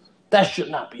 That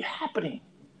should not be happening.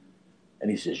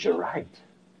 And he says, you're right.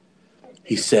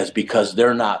 He says, because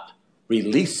they're not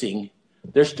releasing,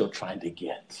 they're still trying to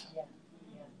get.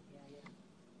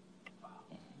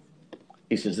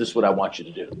 He says, this is what I want you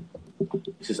to do.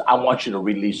 He says, I want you to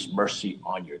release mercy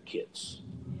on your kids.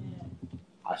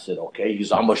 I said, okay. He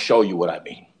says, I'm going to show you what I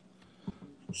mean.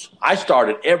 So I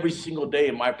started every single day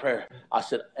in my prayer. I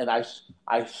said, and I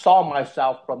saw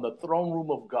myself from the throne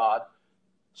room of God,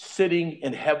 sitting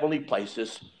in heavenly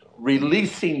places,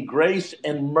 releasing grace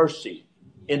and mercy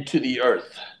into the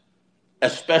earth,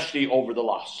 especially over the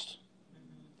lost.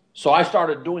 So I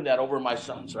started doing that over my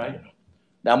sons, right?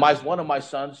 Now, one of my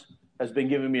sons has been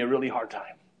giving me a really hard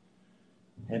time.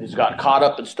 And he's got caught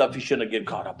up in stuff he shouldn't get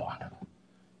caught up on.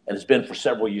 And it's been for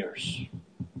several years.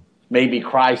 Made me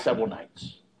cry several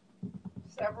nights.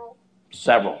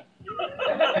 Several.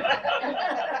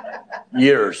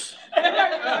 Years.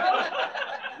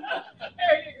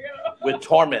 With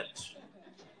torment.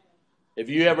 If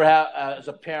you ever have, as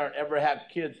a parent, ever have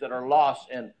kids that are lost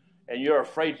and you're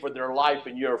afraid for their life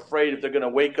and you're afraid if they're going to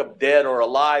wake up dead or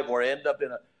alive or end up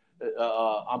in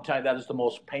I'm telling you, that is the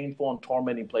most painful and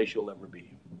tormenting place you'll ever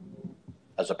be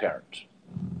as a parent.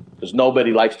 Because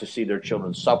nobody likes to see their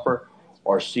children suffer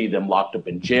or see them locked up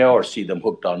in jail or see them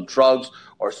hooked on drugs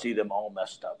or see them all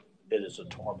messed up. It is a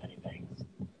tormenting thing.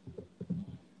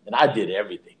 And I did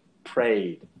everything.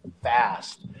 Prayed,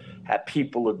 fast, had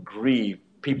people agree,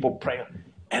 people pray,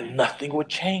 and nothing would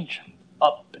change.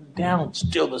 Up and down,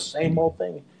 still the same old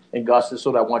thing. And God says, so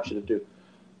what I want you to do.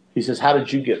 He says, how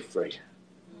did you get free?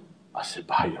 I said,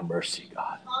 by your mercy,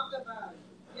 God. Talk about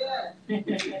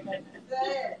it.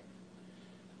 Yeah.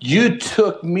 You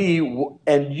took me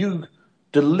and you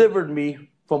delivered me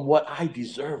from what I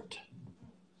deserved.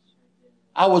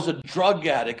 I was a drug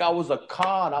addict. I was a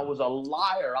con. I was a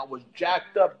liar. I was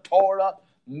jacked up, tore up,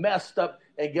 messed up.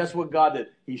 And guess what God did?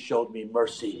 He showed me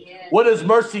mercy. Yes. What does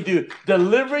mercy do?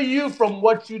 Deliver you from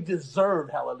what you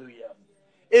deserved. Hallelujah.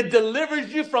 It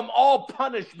delivers you from all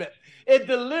punishment. It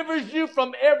delivers you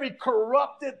from every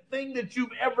corrupted thing that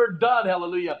you've ever done.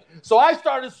 Hallelujah. So I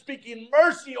started speaking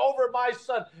mercy over my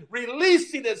son,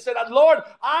 releasing it. Said, Lord,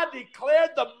 I declare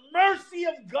the mercy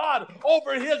of God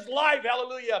over his life.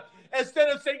 Hallelujah. Instead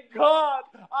of saying, God,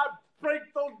 I break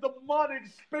those demonic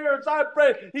spirits. I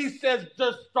pray. He says,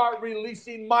 just start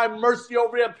releasing my mercy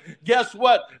over him. Guess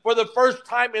what? For the first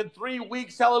time in 3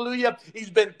 weeks, hallelujah, he's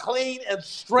been clean and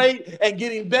straight and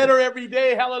getting better every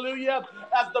day, hallelujah,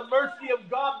 as the mercy of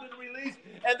God been released.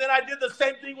 And then I did the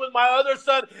same thing with my other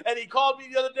son, and he called me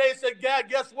the other day and said, Dad,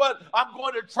 guess what? I'm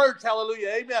going to church, hallelujah,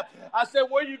 amen. I said,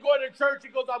 where are you going to church? He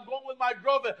goes, I'm going with my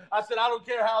girlfriend. I said, I don't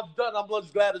care how it's done. I'm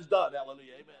just glad it's done,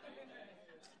 hallelujah, amen.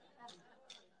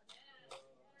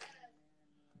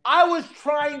 I was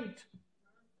trying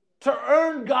to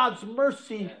earn God's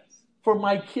mercy for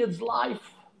my kid's life.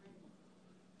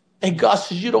 And God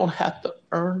says, you don't have to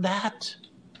earn that.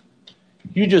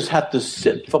 You just have to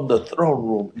sit from the throne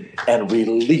room and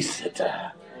release it.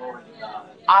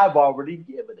 I've already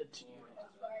given it to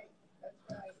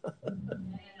you.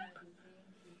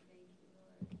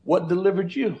 What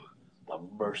delivered you? The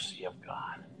mercy of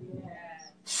God.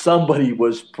 Somebody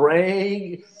was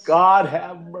praying, God,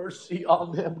 have mercy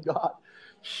on them, God.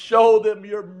 Show them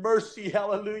your mercy,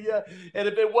 hallelujah. And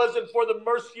if it wasn't for the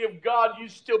mercy of God, you'd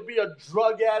still be a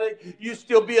drug addict. You'd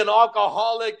still be an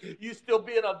alcoholic. You'd still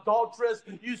be an adulteress.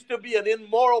 You'd still be an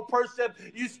immoral person.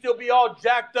 You'd still be all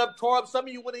jacked up, tore up. Some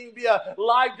of you wouldn't even be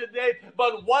alive today.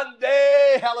 But one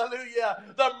day, hallelujah,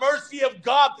 the mercy of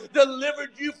God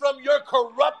delivered you from your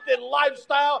corrupted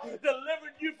lifestyle,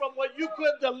 delivered you from what you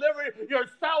couldn't deliver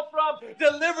yourself from,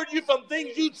 delivered you from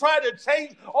things you tried to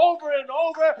change over and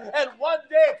over. And one day,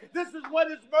 this is what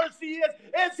his mercy is.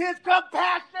 It's his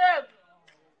compassion.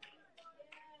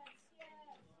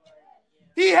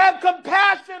 He had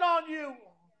compassion on you.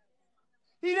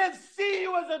 He didn't see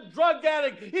you as a drug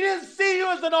addict. He didn't see you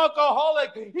as an alcoholic.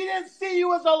 He didn't see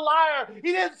you as a liar.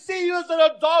 He didn't see you as an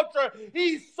adulterer.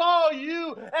 He saw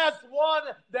you as one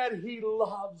that he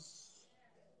loves.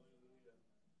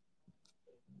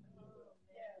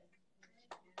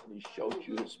 And he showed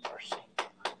you his mercy.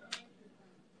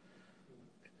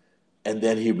 And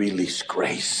then he released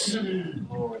grace.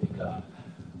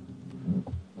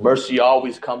 Mercy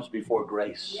always comes before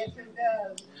grace. Yes, it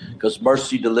does. Because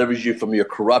mercy delivers you from your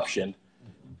corruption,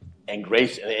 and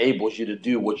grace enables you to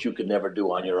do what you could never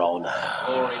do on your own.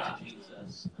 Glory to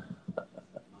Jesus.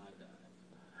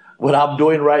 What I'm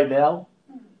doing right now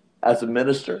as a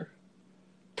minister,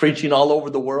 preaching all over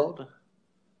the world,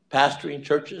 pastoring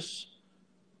churches,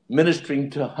 ministering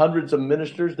to hundreds of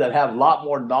ministers that have a lot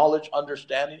more knowledge,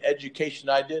 understanding, education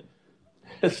than I did.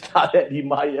 It's not any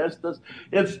maestras.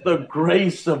 It's the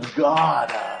grace of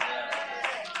God.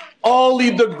 Only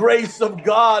the grace of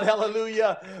God.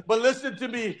 Hallelujah. But listen to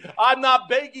me. I'm not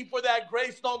begging for that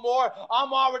grace no more.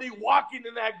 I'm already walking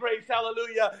in that grace.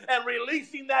 Hallelujah. And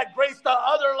releasing that grace to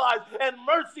other lives and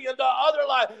mercy into other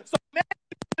lives. So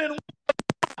man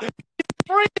is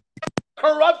free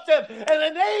from corruption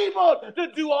and enabled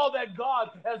to do all that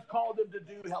God has called him to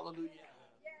do. Hallelujah.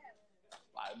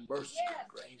 By mercy and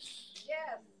grace.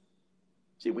 Yes.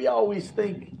 See, we always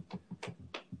think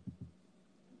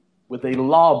with a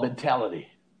law mentality.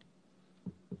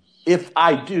 If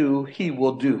I do, he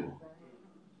will do.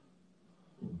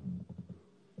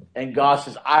 And God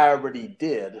says, I already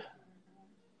did.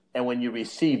 And when you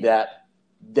receive that,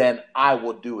 then I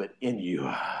will do it in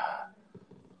you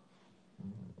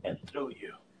and through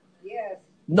you. Yes.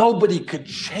 Nobody could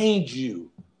change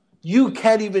you. You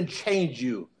can't even change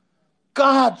you.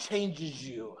 God changes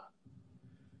you.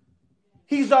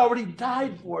 He's already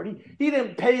died for it. He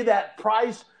didn't pay that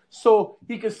price so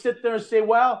he could sit there and say,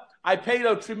 well, I paid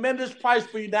a tremendous price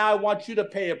for you. Now I want you to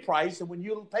pay a price. And when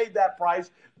you paid that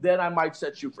price, then I might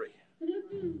set you free.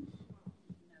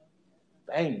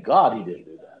 Thank God he didn't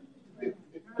do that.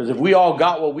 Because if we all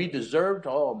got what we deserved,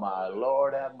 oh, my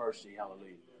Lord, have mercy.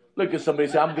 Hallelujah. Look at somebody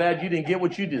and say, I'm glad you didn't get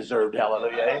what you deserved.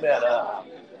 Hallelujah. Amen.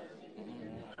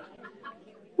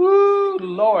 Woo,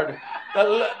 Lord.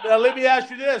 Now, let me ask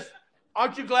you this.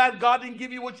 Aren't you glad God didn't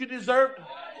give you what you deserved?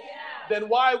 Then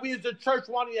why are we as a church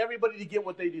wanting everybody to get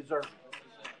what they deserve?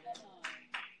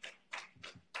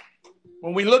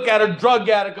 When we look at a drug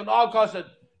addict and all costs,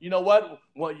 you know what?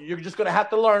 Well, you're just going to have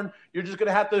to learn. You're just going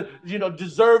to have to,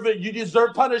 deserve it. You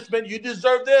deserve punishment. You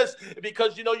deserve this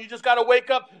because, you just got to wake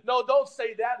up. No, don't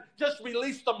say that. Just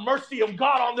release the mercy of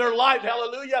God on their life.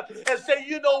 Hallelujah. And say,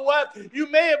 you know what? You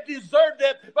may have deserved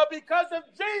it, but because of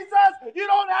Jesus, you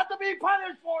don't have to be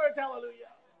punished for it. Hallelujah.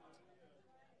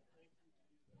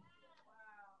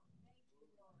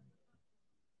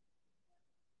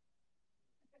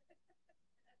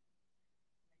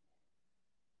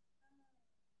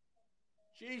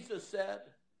 Jesus said,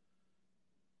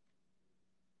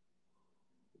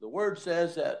 the word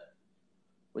says that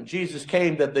when Jesus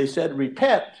came that they said,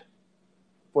 repent,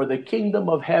 for the kingdom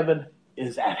of heaven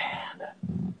is at hand.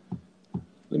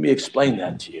 Let me explain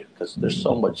that to you because there's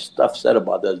so much stuff said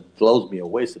about that that blows me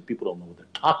away so people don't know what they're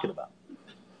talking about.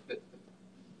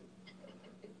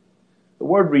 The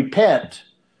word repent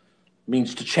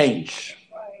means to change,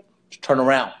 to turn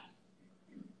around.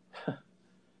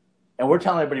 And we're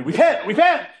telling everybody, repent,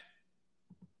 repent.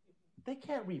 They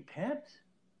can't repent.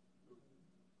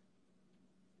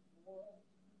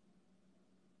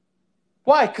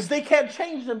 Why? Because they can't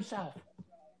change themselves.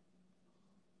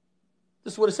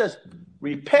 This is what it says.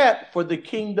 Repent, for the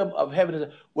kingdom of heaven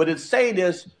is. What it's saying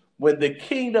is, when the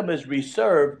kingdom is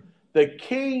reserved, the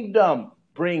kingdom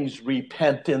brings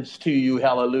repentance to you,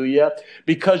 hallelujah,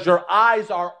 because your eyes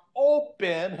are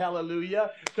open,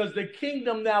 hallelujah, because the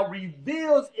kingdom now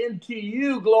reveals into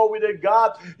you, glory to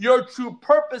God, your true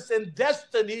purpose and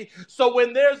destiny. So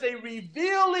when there's a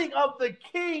revealing of the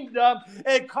kingdom,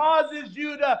 it causes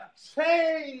you to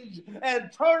change and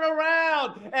turn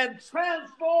around and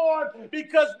transform,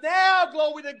 because now,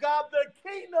 glory to God, the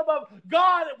kingdom of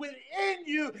God within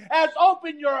you has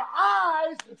opened your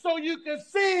eyes so you can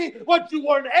see what you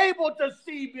weren't able to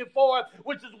see before,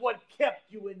 which is what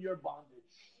kept you in your bondage.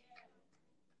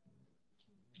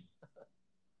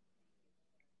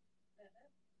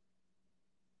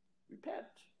 Repent.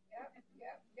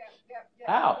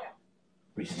 How?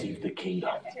 Receive the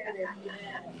kingdom.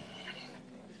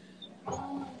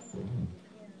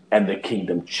 And the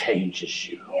kingdom changes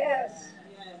you. Yes.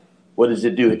 What does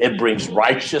it do? It brings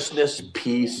righteousness,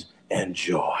 peace, and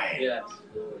joy. Yes.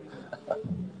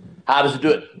 How does it do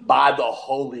it? By the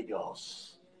Holy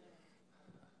Ghost.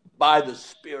 By the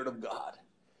Spirit of God.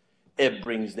 It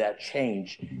brings that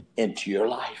change into your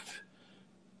life.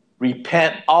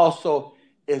 Repent also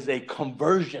is a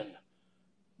conversion.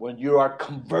 When you are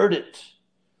converted,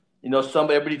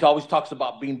 everybody always talks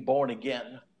about being born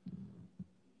again.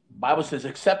 The Bible says,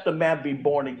 except a man be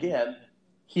born again,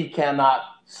 he cannot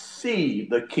see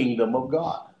the kingdom of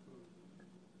God.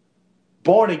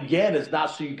 Born again is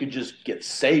not so you could just get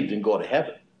saved and go to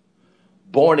heaven.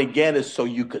 Born again is so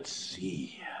you could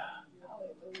see.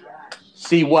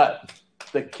 See what?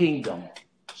 The kingdom.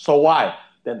 So why?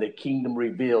 Then the kingdom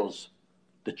reveals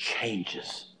the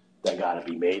changes that got to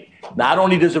be made. Not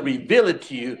only does it reveal it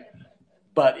to you,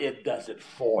 but it does it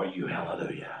for you.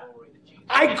 Hallelujah.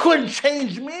 I couldn't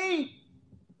change me.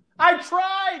 I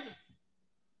tried.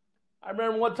 I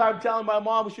remember one time telling my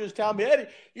mom, she was telling me, Eddie,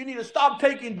 you need to stop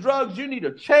taking drugs. You need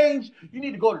to change. You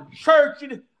need to go to church.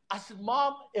 I said,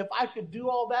 Mom, if I could do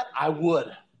all that, I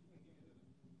would.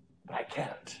 But I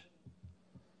can't.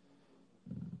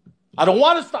 I don't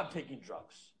want to stop taking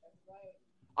drugs.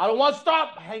 I don't want to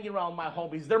stop hanging around my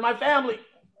homies. They're my family.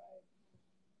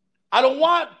 I don't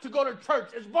want to go to church.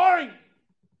 It's boring.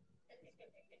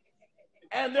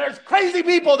 And there's crazy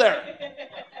people there.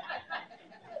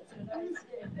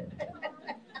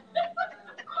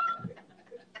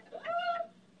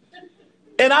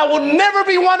 And I will never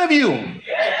be one of you.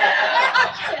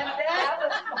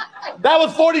 That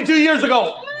was 42 years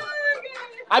ago.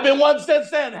 I've been one since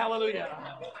then. Hallelujah.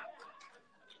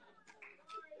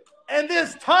 And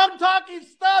this tongue-talking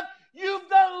stuff, you've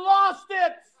done lost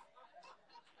it.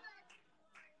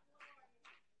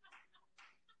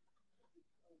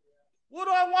 What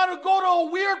do I want to go to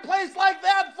a weird place like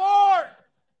that for?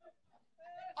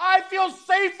 I feel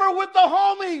safer with the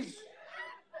homies.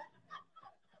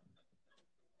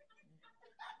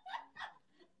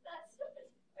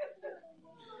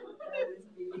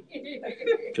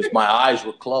 Because my eyes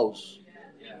were closed.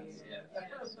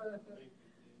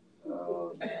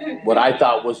 What I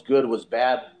thought was good was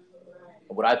bad.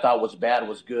 What I thought was bad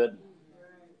was good.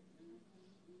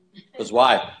 Because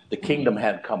why? The kingdom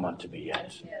hadn't come unto me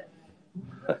yet.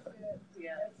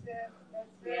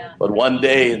 But one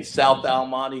day in South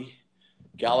Almonte,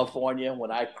 California,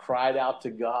 when I cried out to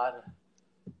God,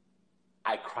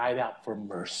 I cried out for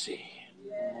mercy.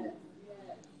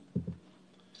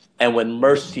 And when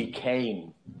mercy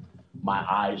came, my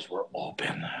eyes were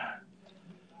open.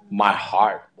 My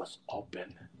heart was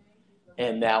open.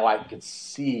 And now I could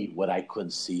see what I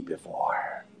couldn't see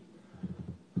before.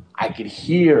 I could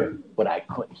hear what I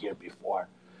couldn't hear before.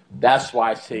 That's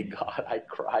why I say, God, I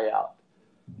cry out,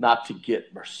 not to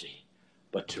get mercy,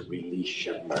 but to release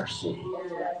your mercy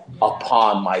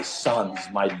upon my sons,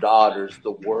 my daughters,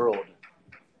 the world.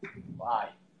 Why?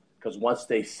 Because once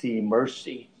they see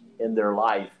mercy in their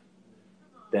life,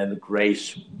 then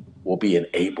grace will be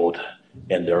enabled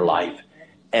in their life.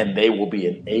 And they will be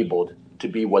enabled to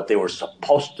be what they were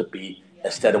supposed to be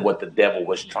instead of what the devil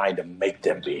was trying to make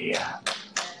them be.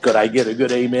 Could I get a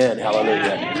good amen?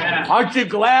 Hallelujah. Amen. Aren't you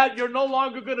glad you're no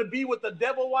longer going to be what the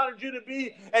devil wanted you to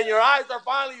be, and your eyes are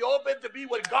finally open to be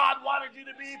what God wanted you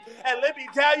to be? And let me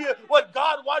tell you, what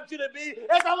God wants you to be is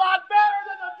a lot better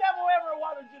than the devil ever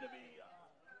wanted you to be.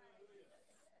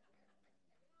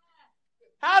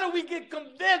 How do we get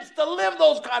convinced to live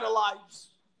those kind of lives?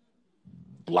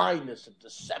 Blindness and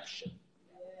deception,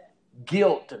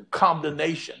 guilt and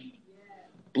condemnation,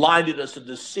 blinded us and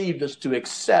deceived us to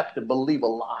accept and believe a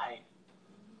lie.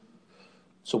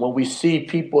 So when we see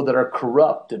people that are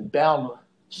corrupt and bound,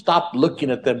 stop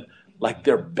looking at them like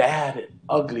they're bad and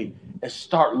ugly and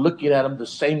start looking at them the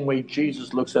same way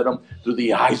Jesus looks at them, through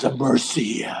the eyes of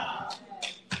mercy. Oh,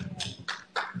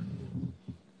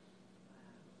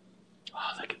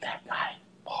 look at that guy.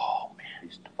 Oh, man,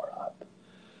 he's tore up.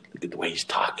 Look at the way he's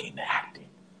talking and acting.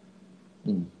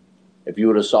 If you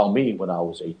would have saw me when I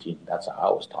was 18, that's how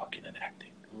I was talking and acting.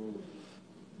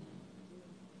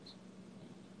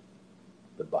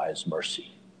 But by his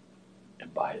mercy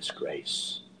and by his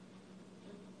grace,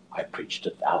 I preached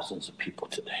to thousands of people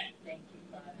today. Thank you,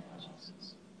 Father.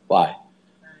 Why?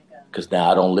 Because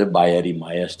now I don't live by Eddie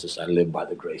Maestas. I live by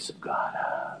the grace of God.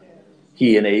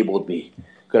 He enabled me.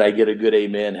 Could I get a good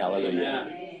amen? Hallelujah.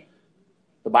 Amen.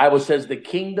 The Bible says the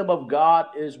kingdom of God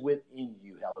is within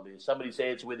you. Hallelujah. Somebody say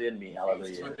it's within me.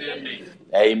 Hallelujah. It's within me.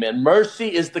 Amen. Mercy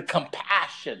is the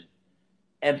compassion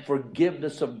and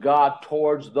forgiveness of God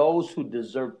towards those who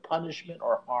deserve punishment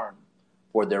or harm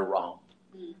for their wrong.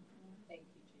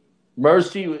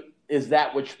 Mercy is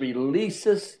that which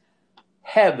releases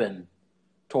heaven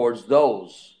towards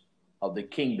those of the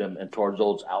kingdom and towards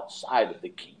those outside of the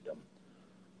kingdom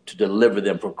to deliver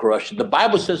them from corruption. The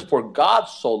Bible says, for God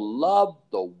so loved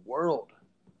the world.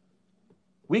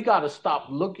 We got to stop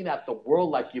looking at the world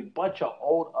like you bunch of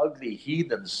old, ugly,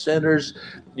 heathen sinners.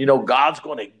 You know, God's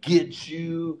going to get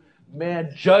you.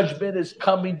 Man, judgment is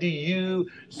coming to you.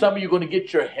 Some of you are going to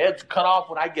get your heads cut off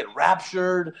when I get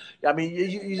raptured. I mean,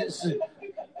 who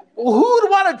would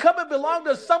want to come and belong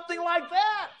to something like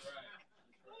that?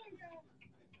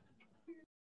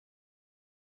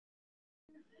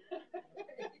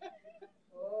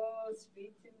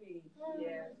 speak to me.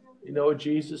 Yes. You know what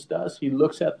Jesus does? He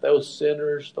looks at those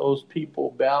sinners, those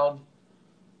people bound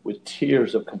with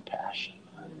tears of compassion.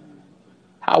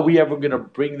 How are we ever going to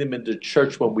bring them into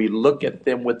church when we look at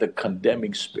them with a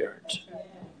condemning spirit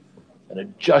and a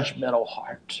judgmental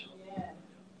heart,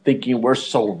 thinking we're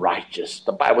so righteous?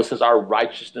 The Bible says our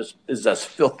righteousness is as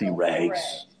filthy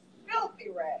rags.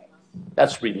 Filthy rags.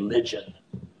 That's religion.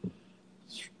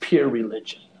 It's pure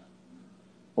religion.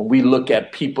 When we look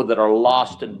at people that are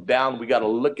lost and bound, we got to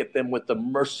look at them with the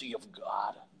mercy of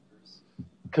God.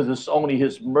 Because it's only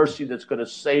His mercy that's going to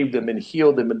save them and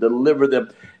heal them and deliver them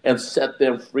and set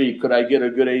them free. Could I get a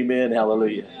good amen?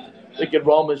 Hallelujah. Look at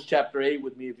Romans chapter 8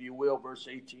 with me, if you will, verse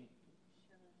 18.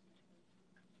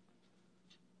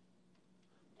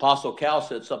 Apostle Cal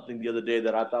said something the other day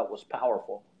that I thought was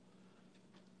powerful.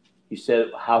 He said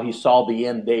how he saw the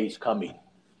end days coming.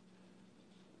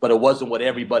 But it wasn't what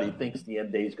everybody thinks the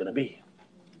end day is going to be.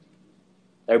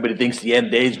 Everybody thinks the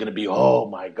end day is going to be, oh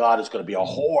my God, it's going to be a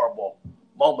horrible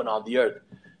moment on the earth.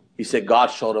 He said God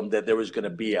showed him that there was going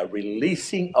to be a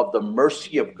releasing of the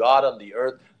mercy of God on the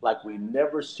earth like we've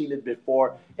never seen it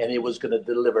before, and it was going to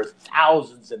deliver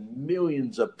thousands and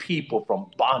millions of people from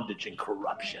bondage and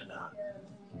corruption.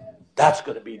 That's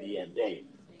going to be the end day.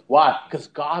 Why? Because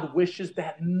God wishes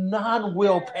that none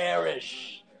will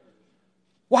perish.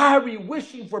 Why are we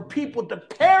wishing for people to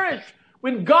perish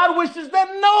when God wishes that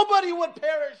nobody would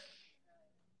perish?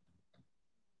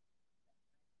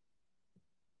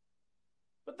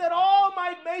 But that all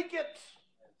might make it.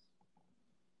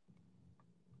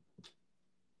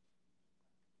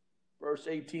 Verse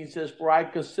 18 says, for I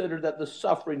consider that the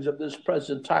sufferings of this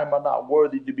present time are not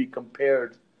worthy to be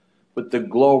compared with the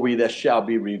glory that shall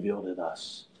be revealed in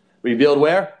us. Revealed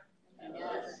where?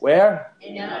 Yes. Where?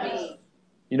 In us.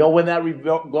 You know when that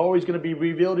glory is going to be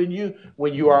revealed in you?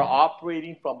 When you are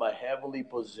operating from a heavenly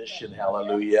position,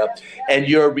 hallelujah. And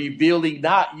you're revealing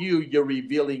not you, you're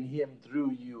revealing Him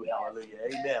through you, hallelujah.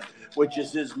 Amen. Which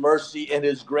is His mercy and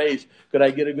His grace. Could I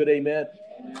get a good amen?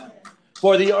 Amen.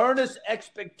 For the earnest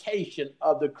expectation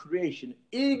of the creation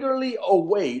eagerly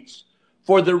awaits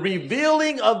for the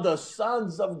revealing of the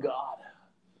sons of God.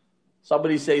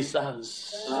 Somebody say sons.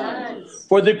 Sons.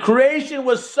 For the creation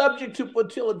was subject to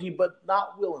fertility, but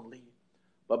not willingly,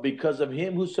 but because of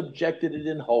Him who subjected it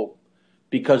in hope,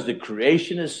 because the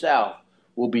creation itself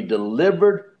will be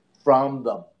delivered from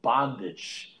the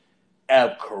bondage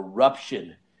of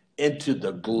corruption into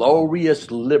the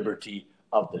glorious liberty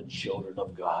of the children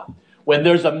of God. When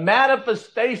there's a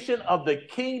manifestation of the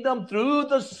kingdom through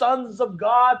the sons of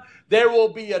God, there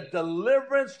will be a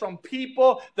deliverance from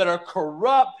people that are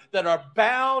corrupt, that are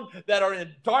bound, that are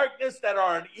in darkness, that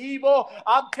are in evil.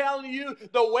 I'm telling you,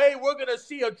 the way we're going to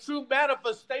see a true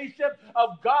manifestation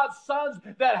of God's sons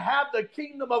that have the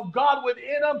kingdom of God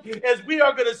within them is we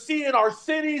are going to see in our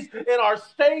cities, in our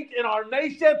state, in our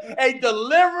nation, a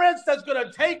deliverance that's going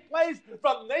to take place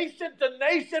from nation to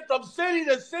nation, from city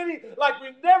to city, like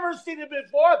we've never seen it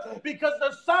before, because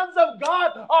the sons of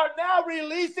God are now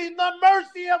releasing the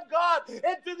mercy of God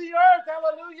into the earth,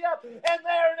 hallelujah, and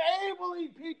they're enabling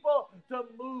people to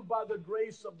move by the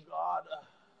grace of God.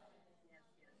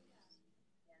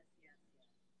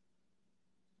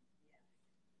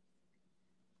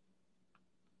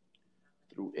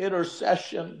 Through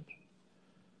intercession,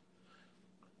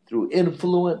 through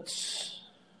influence,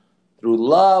 through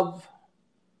love,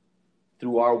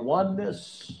 through our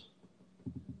oneness,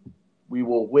 we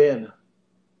will win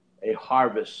a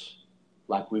harvest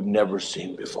like we've never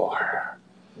seen before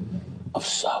of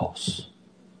souls.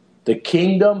 The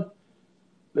kingdom,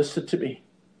 listen to me,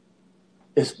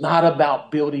 it's not about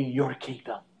building your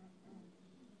kingdom.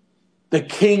 The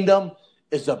kingdom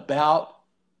is about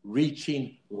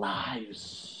reaching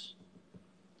lives,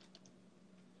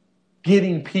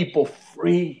 getting people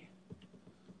free,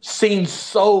 seeing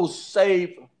souls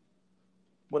saved.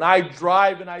 When I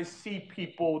drive and I see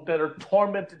people that are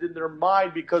tormented in their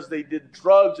mind because they did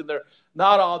drugs and they're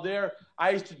not all there, I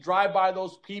used to drive by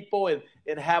those people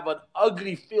and have an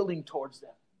ugly feeling towards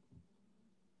them.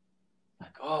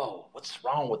 Like, oh, what's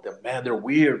wrong with them, man? They're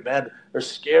weird, man. They're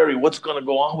scary. What's going to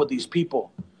go on with these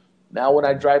people? Now when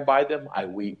I drive by them, I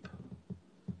weep.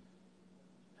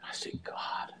 I say,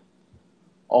 God,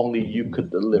 only you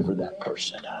could deliver that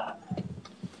person.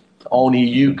 Only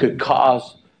you could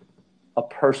cause a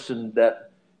person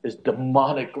that is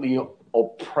demonically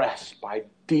oppressed by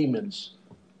demons.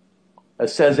 It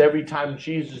says every time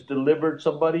Jesus delivered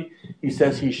somebody, He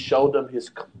says He showed them His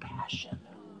compassion,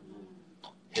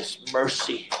 His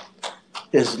mercy.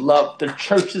 His love. The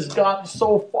church has gotten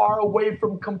so far away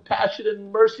from compassion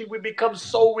and mercy. We become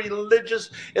so religious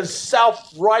and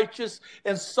self-righteous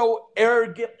and so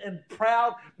arrogant and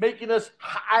proud, making us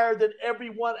higher than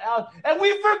everyone else. And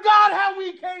we forgot how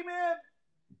we came in.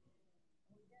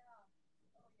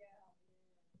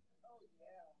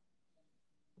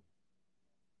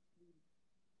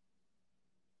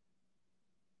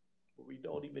 We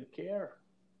don't even care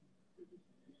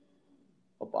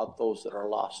about those that are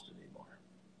lost anymore.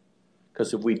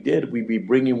 Because if we did, we'd be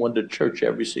bringing one to church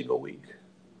every single week.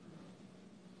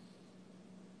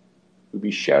 We'd be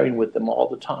sharing with them all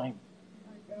the time.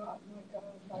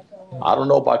 I don't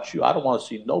know about you. I don't want to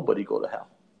see nobody go to hell.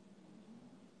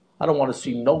 I don't want to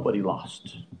see nobody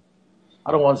lost.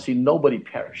 I don't want to see nobody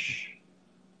perish.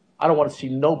 I don't want to see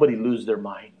nobody lose their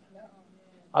mind.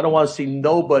 I don't want to see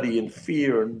nobody in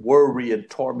fear and worry and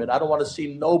torment. I don't want to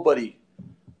see nobody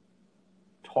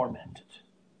tormented.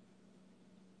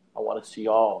 I want to see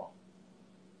all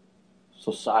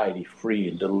society free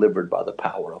and delivered by the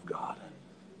power of God.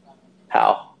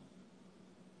 How?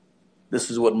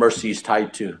 This is what mercy is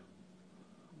tied to.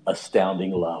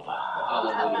 Astounding love.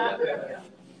 Hallelujah.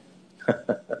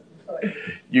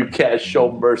 You can't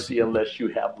show mercy unless you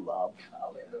have love.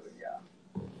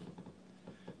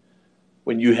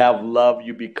 When you have love,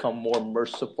 you become more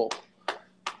merciful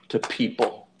to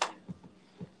people.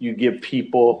 You give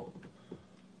people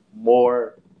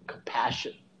more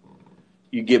compassion.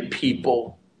 You give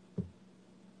people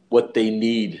what they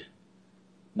need,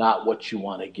 not what you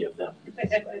want to give them.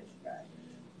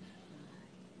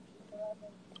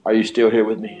 Are you still here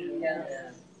with me?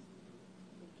 Yes.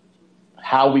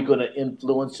 How are we going to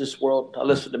influence this world? Now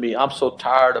listen to me. I'm so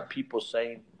tired of people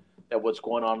saying that what's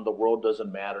going on in the world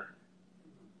doesn't matter.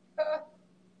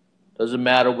 Doesn't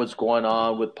matter what's going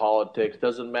on with politics.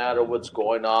 Doesn't matter what's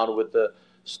going on with the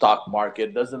stock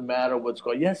market. Doesn't matter what's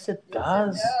going on. Yes, it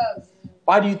does.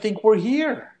 Why do you think we're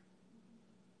here?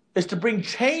 It's to bring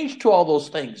change to all those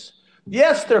things.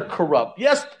 Yes, they're corrupt.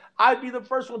 Yes, I'd be the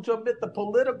first one to admit the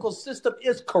political system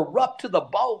is corrupt to the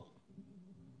bone.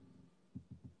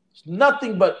 It's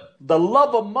nothing but the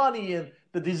love of money and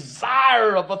the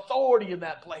desire of authority in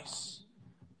that place.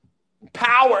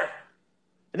 Power.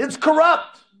 And it's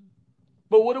corrupt.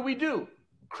 But what do?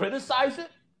 Criticize it?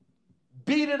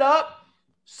 Beat it up?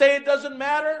 Say it doesn't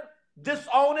matter?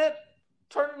 Disown it?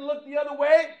 Turn and look the other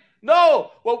way?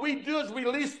 No. What we do is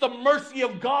release the mercy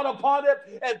of God upon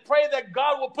it and pray that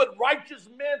God will put righteous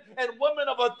men and women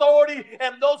of authority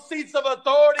in those seats of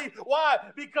authority. Why?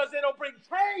 Because it'll bring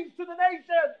change to the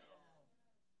nation.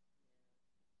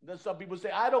 Then some people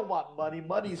say, I don't want money.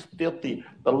 Money's filthy.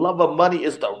 The love of money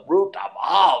is the root of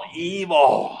all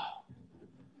evil.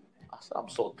 I'm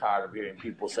so tired of hearing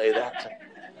people say that.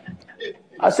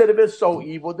 I said, if it's so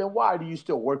evil, then why do you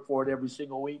still work for it every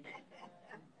single week?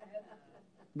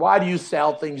 Why do you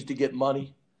sell things to get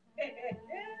money?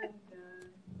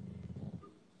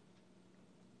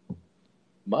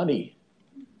 Money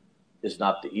is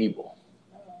not the evil.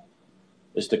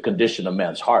 It's the condition of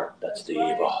man's heart that's the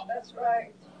evil. That's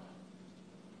right.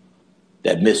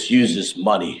 That misuses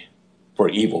money for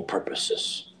evil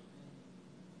purposes.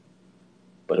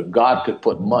 But if God could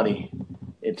put money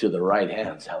into the right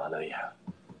hands, hallelujah,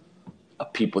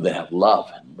 of people that have love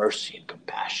and mercy and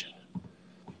compassion.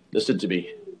 Listen to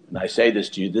me, and I say this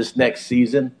to you, this next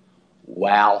season,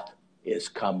 wealth is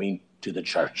coming to the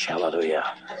church, hallelujah.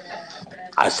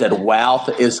 I said wealth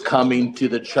is coming to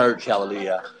the church,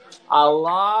 hallelujah. A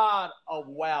lot of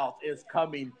wealth is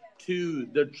coming to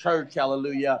the church,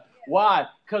 hallelujah. Why?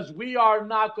 Because we are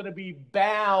not going to be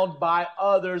bound by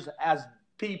others as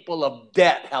people of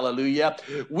debt, hallelujah.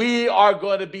 We are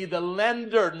going to be the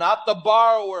lender, not the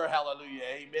borrower, hallelujah,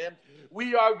 amen.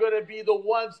 We are going to be the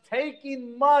ones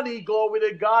taking money, glory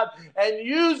to God, and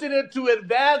using it to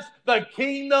advance the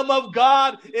kingdom of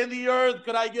God in the earth.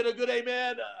 Could I get a good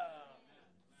amen?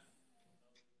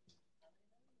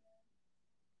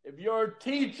 If you're a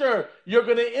teacher, you're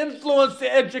going to influence the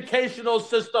educational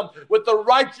system with the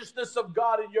righteousness of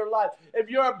God in your life. If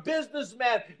you're a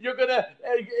businessman, you're going to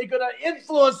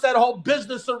influence that whole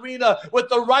business arena with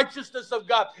the righteousness of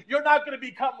God. You're not going to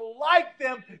become like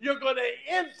them. You're going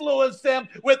to influence them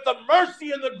with the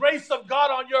mercy and the grace of God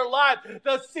on your life,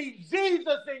 to see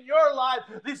Jesus in your life,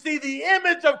 to see the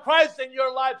image of Christ in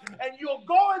your life, and you'll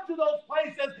go into those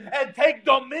places and take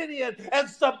dominion and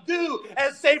subdue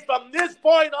and say, from this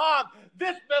point on,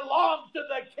 this belongs to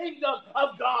the kingdom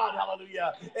of God.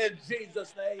 Hallelujah. In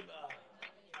Jesus' name.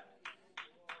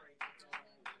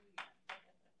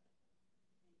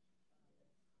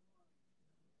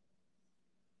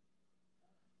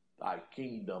 Thy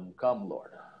kingdom come,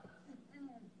 Lord.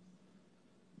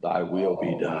 thy will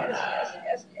be done. Yes.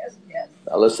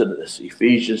 Now listen to this.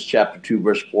 Ephesians chapter 2,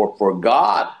 verse 4. For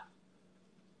God,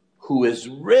 who is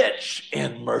rich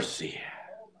in mercy,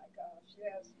 Oh my gosh.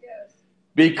 Yes.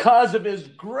 because of his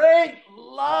great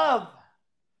love,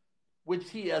 which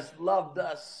he has loved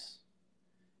us,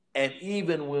 and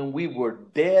even when we were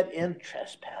dead in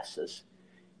trespasses,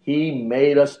 he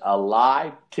made us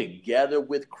alive together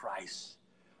with Christ.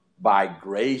 By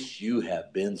grace you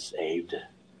have been saved,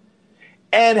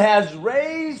 and has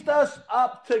raised us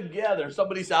up together.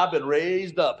 Somebody say, I've been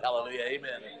raised up. Hallelujah.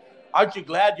 Amen. Aren't you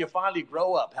glad you finally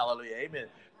grow up? Hallelujah. Amen.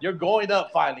 You're going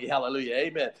up finally. Hallelujah.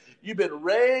 Amen. You've been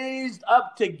raised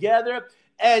up together,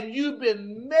 and you've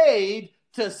been made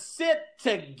to sit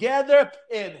together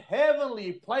in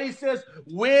heavenly places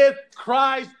with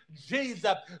Christ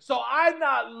Jesus. So I'm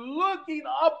not looking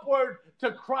upward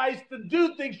to Christ to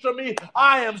do things for me.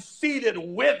 I am seated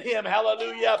with him.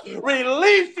 Hallelujah.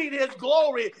 Releasing his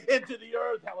glory into the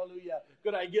earth. Hallelujah.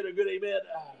 Could I get a good amen?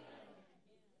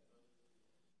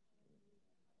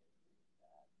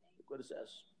 Look what it says.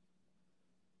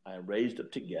 I am raised up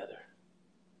together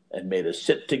and made us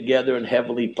sit together in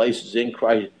heavenly places in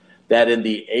Christ, that in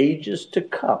the ages to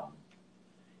come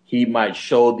he might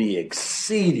show the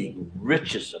exceeding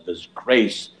riches of his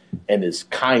grace and his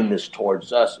kindness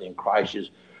towards us in Christ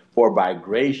Jesus. For by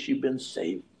grace you've been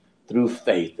saved through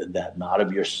faith, and that not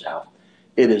of yourself.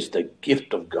 It is the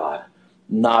gift of God,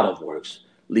 not of works,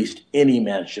 lest any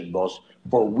man should boast.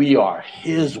 For we are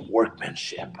his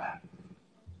workmanship.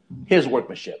 His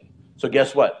workmanship. So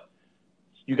guess what?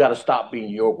 You got to stop being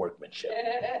your workmanship.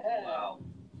 Wow.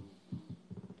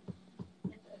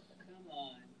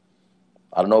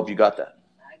 I don't know if you got that.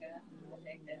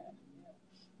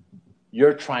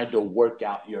 You're trying to work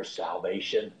out your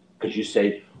salvation because you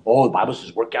say, oh, the Bible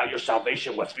says work out your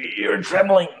salvation with fear and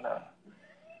trembling.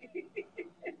 You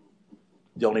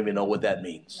don't even know what that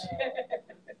means.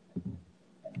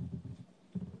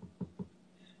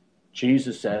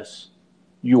 Jesus says,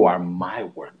 you are my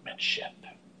workmanship,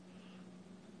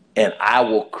 and I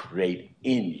will create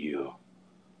in you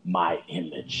my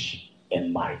image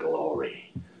and my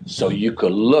glory, so you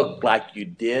could look like you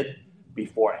did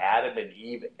before Adam and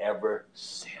Eve ever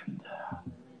sinned.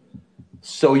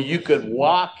 So you could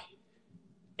walk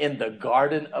in the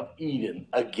Garden of Eden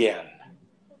again,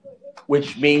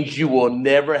 which means you will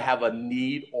never have a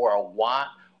need or a want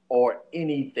or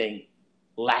anything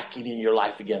lacking in your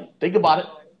life again. Think about it.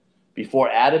 Before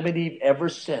Adam and Eve ever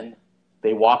sinned,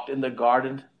 they walked in the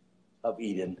Garden of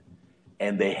Eden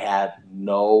and they had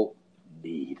no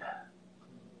need.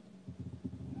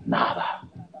 Nada.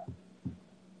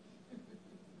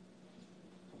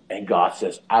 And God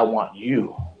says, I want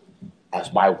you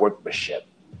as my workmanship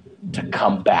to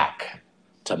come back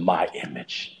to my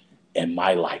image and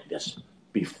my likeness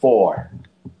before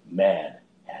man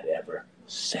had ever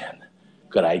sinned.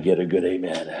 Could I get a good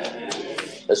amen?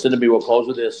 Listen to me. We'll close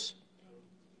with this.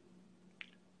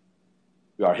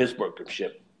 We are his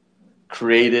workmanship,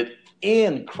 created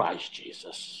in Christ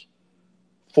Jesus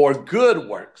for good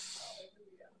works,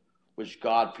 which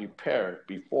God prepared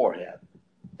beforehand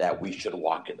that we should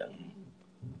walk in them.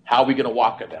 How are we going to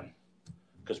walk in them?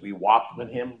 Because we walk with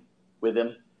him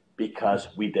because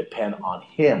we depend on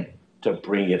him to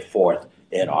bring it forth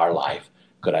in our life.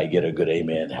 Could I get a good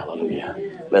amen?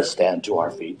 Hallelujah. Let's stand to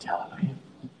our feet. Hallelujah.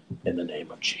 In the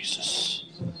name of Jesus.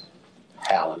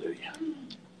 Hallelujah.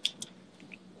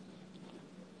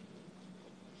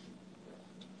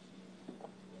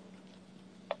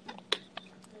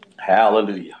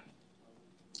 Hallelujah.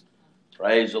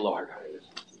 Praise the Lord.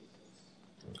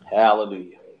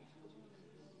 Hallelujah.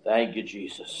 Thank you,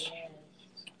 Jesus.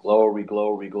 Glory,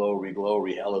 glory, glory,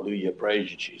 glory. Hallelujah.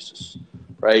 Praise you, Jesus.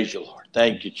 Praise you, Lord.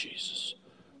 Thank you, Jesus.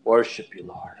 Worship you,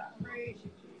 Lord.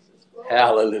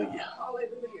 Hallelujah.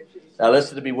 Now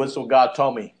listen to me. What's what God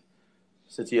told me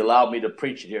since he allowed me to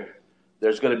preach it here.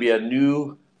 There's going to be a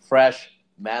new, fresh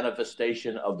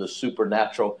manifestation of the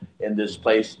supernatural in this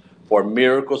place, for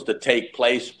miracles to take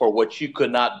place, for what you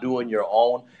could not do on your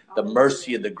own. The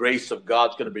mercy and the grace of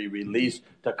God's going to be released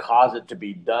to cause it to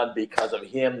be done because of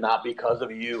him, not because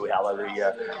of you.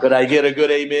 Hallelujah. Could I get a good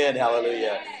amen?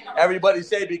 Hallelujah. Everybody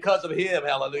say because of him.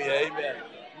 Hallelujah. Amen.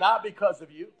 Not because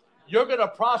of you. You're going to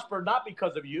prosper not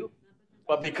because of you,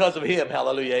 but because of him.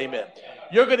 Hallelujah. Amen.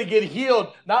 You're going to get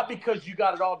healed not because you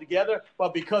got it all together,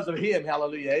 but because of him.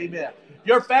 Hallelujah. Amen.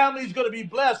 Your family's going to be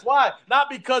blessed. Why? Not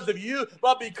because of you,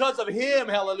 but because of him.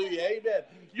 Hallelujah. Amen.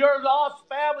 Your lost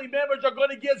family members are going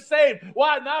to get saved.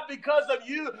 Why? Not because of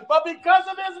you, but because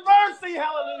of his mercy.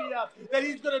 Hallelujah. That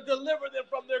he's going to deliver them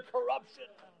from their corruption.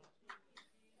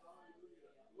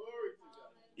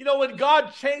 You know, when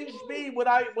God changed me, when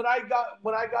I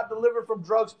got delivered from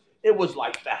drugs, it was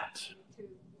like that.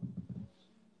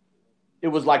 It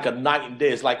was like a night and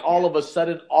day. It's like all of a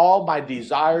sudden, all my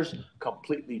desires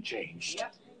completely changed.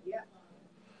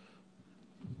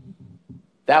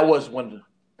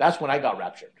 That's when I got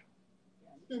raptured.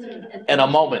 In a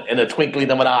moment, in a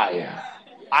twinkling of an eye,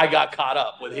 I got caught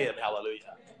up with him. Hallelujah.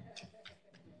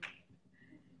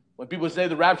 When people say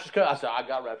the rapture's coming, I said, I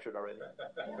got raptured already.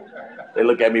 They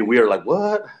look at me weird, like,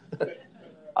 what?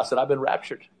 I said, I've been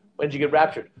raptured. When did you get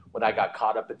raptured? When I got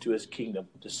caught up into his kingdom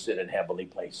to sit in heavenly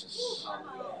places.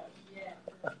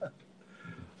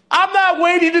 I'm not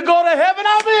waiting to go to heaven.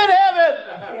 I'm in heaven.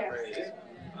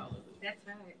 That's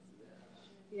right.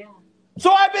 Yeah.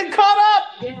 So I've been caught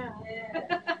up in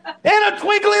a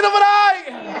twinkling of an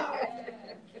eye.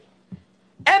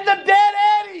 And the dead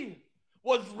Eddie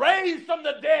was raised from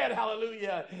the dead,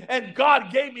 hallelujah. And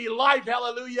God gave me life,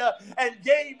 hallelujah, and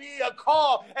gave me a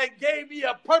call, and gave me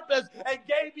a purpose, and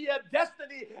gave me a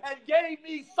destiny, and gave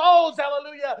me souls,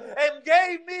 hallelujah, and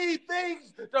gave me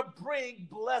things to bring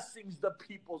blessings to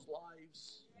people's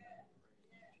lives.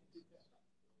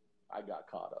 I got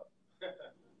caught up.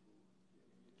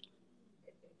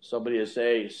 Somebody needs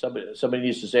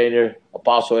to say in here,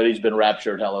 Apostle Eddie's been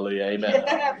raptured, hallelujah, amen.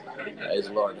 Praise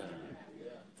the Lord.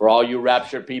 For all you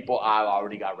raptured people, I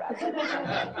already got raptured.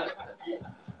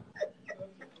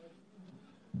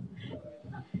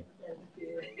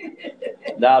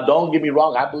 Now, don't get me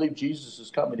wrong. I believe Jesus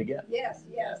is coming again. Yes.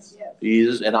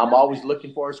 Jesus, and I'm always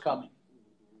looking for his coming.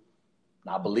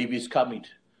 And I believe he's coming,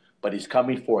 but he's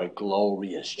coming for a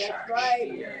glorious church. That's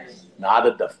right. Not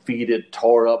a defeated,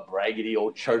 tore up, raggedy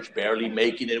old church barely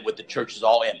making it with the churches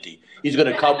all empty. He's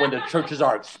going to come when the churches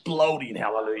are exploding.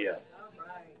 Hallelujah.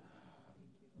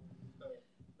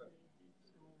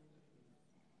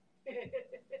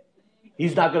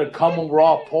 He's not going to come when we're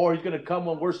all poor. He's going to come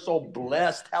when we're so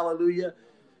blessed. Hallelujah.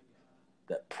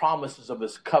 That promises of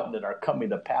his covenant are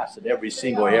coming to pass in every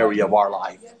single area of our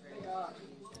life.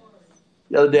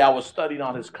 The other day I was studying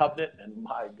on his covenant, and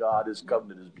my God, his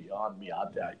covenant is beyond me,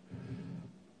 I'll tell you.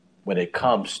 When it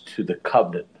comes to the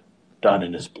covenant done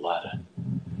in his blood.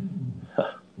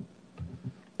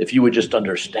 If you would just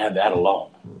understand that alone,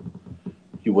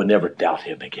 you would never doubt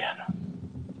him again.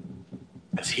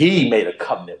 Because he made a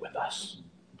covenant with us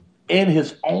in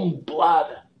his own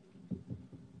blood.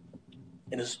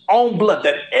 In his own blood,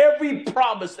 that every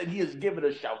promise that he has given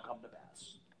us shall come to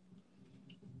pass.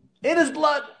 In his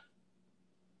blood,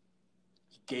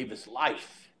 he gave his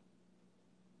life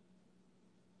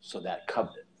so that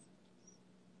covenant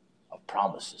of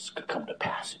promises could come to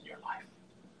pass in your life.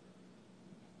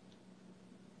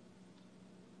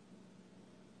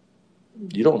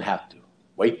 You don't have to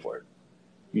wait for it.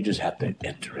 You just have to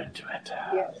enter into it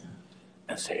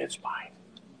and say, it's mine.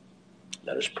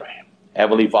 Let us pray.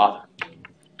 Heavenly Father,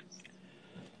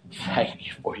 thank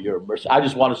you for your mercy. I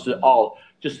just want us to all,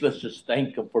 let's just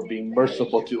thank him for being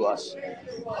merciful to us.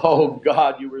 Oh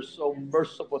God, you were so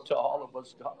merciful to all of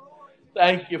us, God.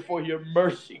 Thank you for your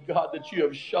mercy, God, that you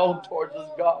have shown towards us,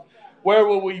 God. Where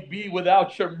will we be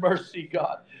without your mercy,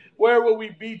 God? Where will we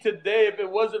be today if it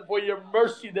wasn't for your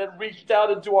mercy that reached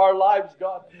out into our lives,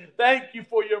 God? Thank you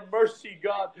for your mercy,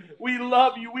 God. We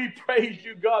love you. We praise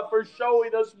you, God, for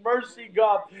showing us mercy,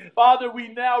 God. Father, we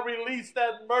now release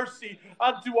that mercy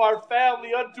unto our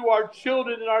family, unto our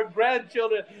children and our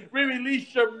grandchildren. We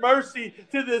release your mercy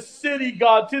to this city,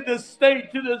 God, to this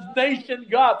state, to this nation,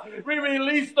 God. We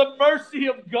release the mercy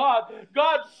of God.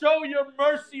 God, show your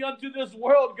mercy unto this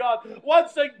world, God.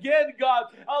 Once again, God,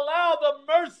 allow the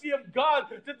mercy of God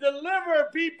to deliver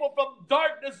people from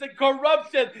darkness and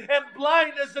corruption and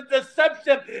blindness and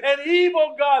deception and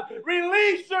evil, God.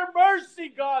 Release your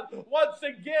mercy, God, once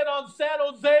again on San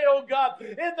Jose, oh God,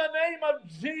 in the name of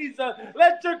Jesus.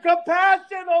 Let your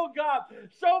compassion, oh God,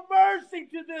 show mercy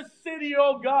to this city,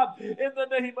 oh God, in the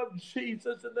name of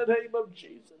Jesus, in the name of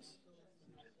Jesus.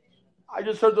 I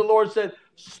just heard the Lord said,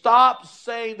 stop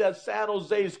saying that San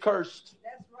Jose is cursed.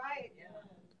 That's right.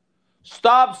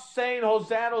 Stop saying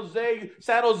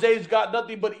San Jose's got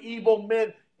nothing but evil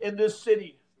men in this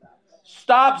city.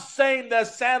 Stop saying that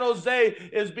San Jose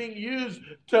is being used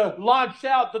to launch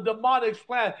out the demonic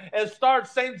plan, and start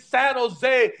saying San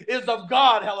Jose is of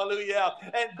God, hallelujah.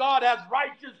 And God has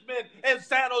righteous men in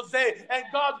San Jose, and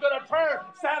God's going to turn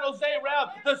San Jose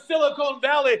around the Silicon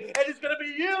Valley, and it's going to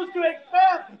be used to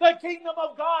expand the kingdom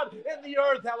of God in the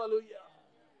earth, hallelujah.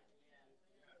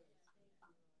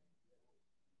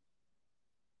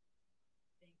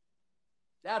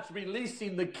 That's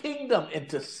releasing the kingdom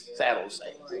into San Jose.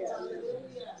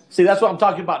 See, that's what I'm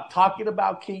talking about. Talking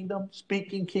about kingdom,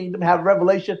 speaking kingdom, have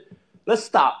revelation. Let's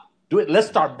stop doing it. Let's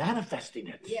start manifesting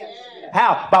it. Yes.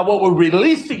 How? By what we're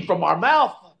releasing from our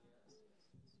mouth.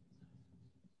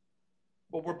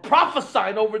 What we're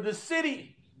prophesying over this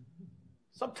city.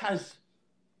 Sometimes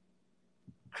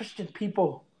Christian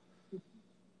people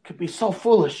could be so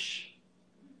foolish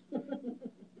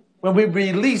when we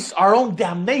release our own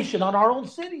damnation on our own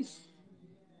cities.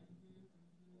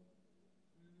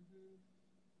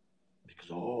 Because,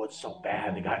 oh, it's so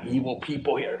bad. They got evil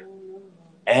people here.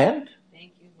 And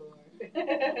Thank you,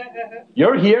 Lord.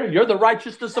 you're here. You're the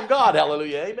righteousness of God.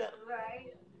 Hallelujah. Amen.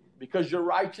 Right. Because you're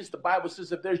righteous, the Bible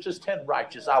says if there's just 10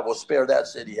 righteous, I will spare that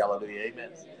city. Hallelujah. Amen.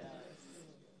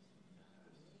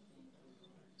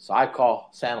 So I call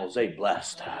San Jose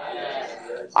blessed.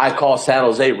 I call San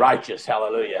Jose righteous.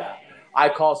 Hallelujah. I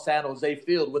call San Jose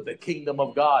filled with the kingdom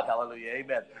of God. Hallelujah.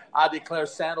 Amen. I declare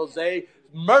San Jose,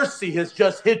 mercy has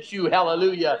just hit you.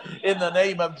 Hallelujah. In the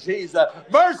name of Jesus.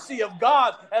 Mercy of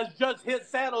God has just hit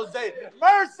San Jose.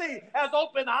 Mercy has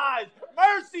opened eyes.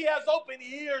 Mercy has opened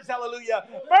ears. Hallelujah.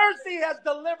 Mercy has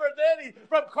delivered any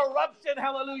from corruption.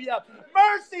 Hallelujah.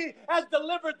 Mercy has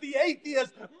delivered the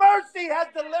atheist. Mercy has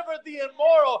delivered the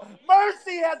immoral.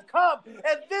 Mercy has come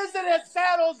and visited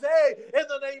San Jose in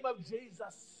the name of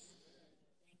Jesus.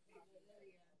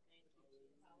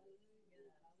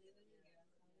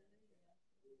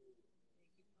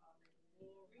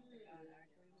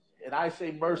 And I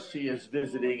say mercy is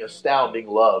visiting astounding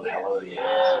love. Hallelujah.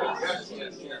 Yes.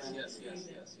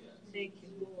 Thank you,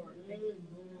 Lord.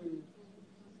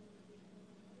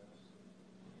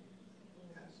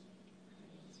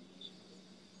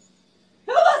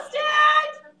 Who will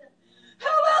stand? Who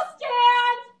will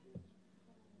stand?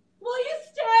 Will you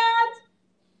stand?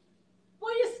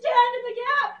 Will you stand in the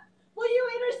gap? Will you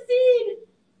intercede?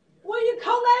 Will you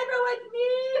co-labor with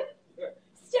me?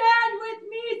 Stand with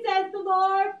me, says the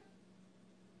Lord.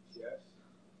 Yes.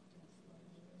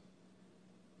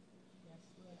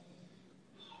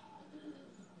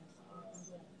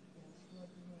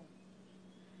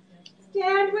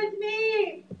 Stand with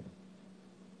me.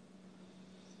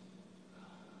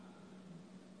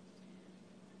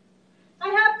 I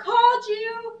have called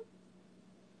you.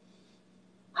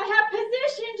 I have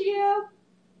positioned you.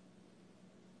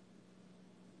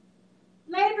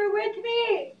 Labor with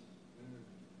me.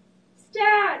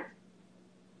 Stand.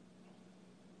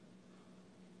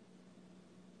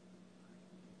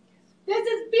 This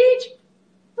is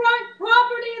beachfront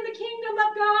property in the kingdom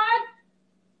of God.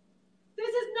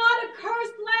 This is not a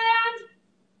cursed land.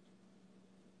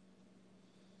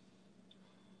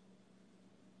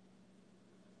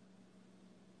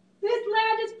 This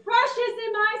land is precious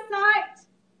in my sight.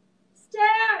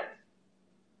 Stand.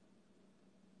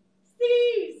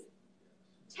 Seize.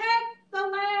 Take the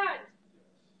land.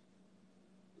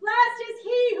 Blessed is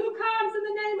he who comes in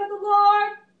the name of the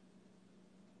Lord.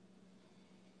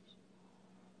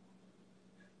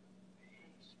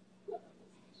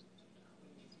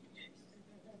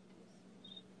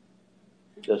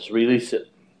 Just release it.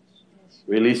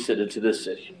 Release it into this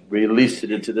city. Release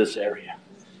it into this area.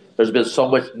 There's been so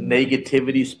much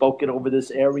negativity spoken over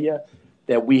this area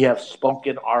that we have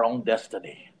spoken our own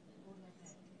destiny.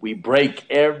 We break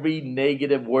every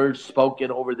negative word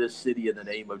spoken over this city in the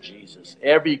name of Jesus.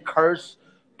 Every curse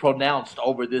pronounced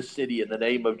over this city in the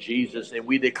name of Jesus. And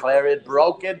we declare it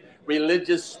broken.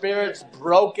 Religious spirits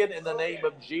broken in the name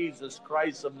of Jesus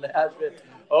Christ of Nazareth.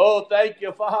 Oh, thank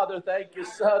you, Father. Thank you,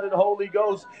 Son, and Holy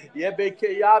Ghost.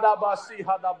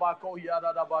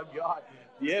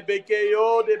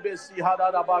 Yebekeyo de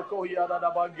besihada da bako yada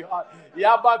da bagad.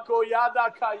 Yabako yada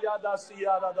kayada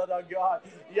siyada da God.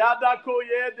 Yada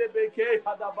koye de beke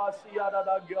hada basiyada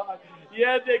da God.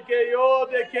 Yedekeyo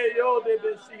de keyo de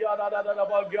besiyada da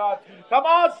bagad. Come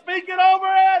on, speak it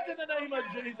over it in the name of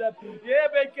Jesus.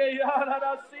 Yebeke yada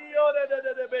da siyo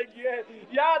de beke.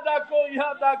 Yada ko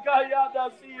yada kayada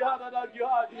siyada da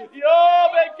God. Yo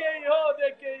beke yo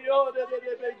de keyo de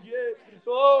beke.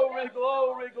 Glory,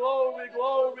 glory, glory,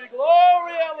 glory,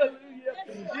 glory, hallelujah.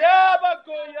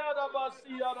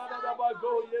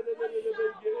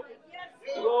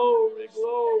 Glory,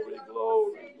 glory, glory,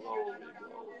 glory, glory.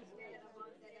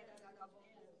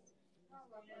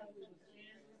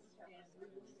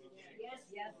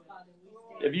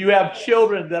 If you have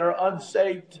children that are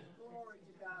unsaved,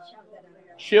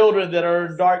 children that are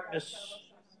in darkness,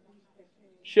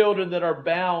 children that are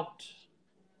bound,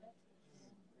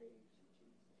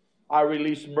 I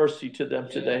release mercy to them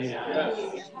today.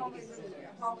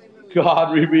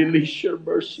 God, we release your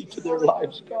mercy to their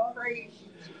lives, God.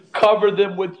 Cover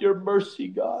them with your mercy,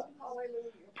 God.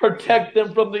 Protect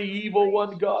them from the evil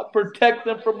one, God. Protect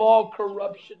them from all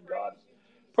corruption, God.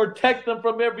 Protect them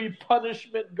from every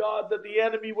punishment, God, that the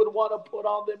enemy would want to put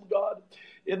on them, God.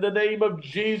 In the name of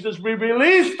Jesus, we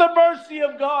release the mercy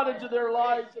of God into their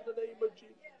lives in the name of Jesus.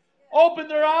 Open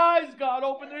their eyes, God.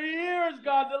 Open their ears,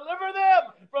 God. Deliver them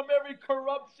from every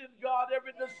corruption, God,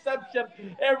 every deception,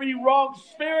 every wrong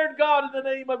spirit, God, in the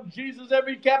name of Jesus.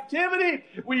 Every captivity,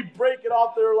 we break it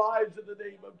off their lives in the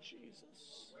name of Jesus.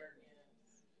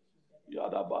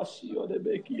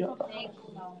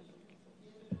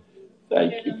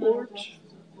 Thank you, Lord.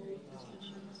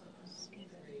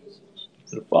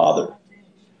 And Father,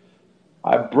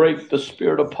 I break the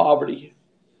spirit of poverty,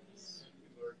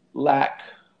 lack,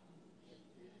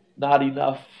 not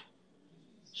enough,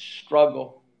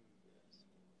 struggle,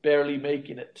 barely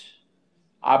making it.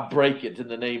 I break it in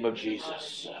the name of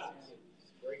Jesus.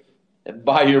 And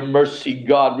by your mercy,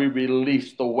 God, we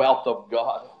release the wealth of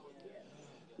God.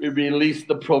 We release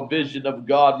the provision of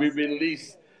God. We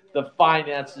release the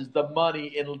finances, the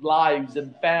money in lives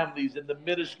and families in the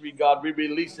ministry, God. We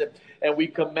release it and we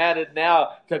command it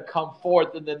now to come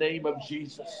forth in the name of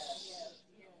Jesus.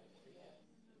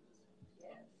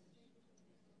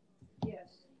 Yes.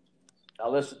 Now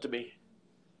listen to me.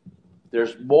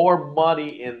 There's more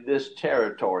money in this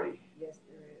territory Yes,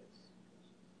 there is.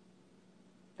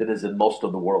 than is in most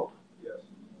of the world. Yes.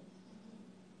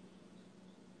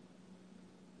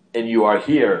 And you are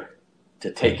here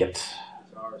to take it,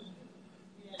 It's ours.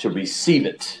 to receive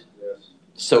it, Yes.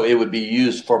 so it would be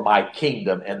used for my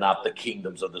kingdom and not the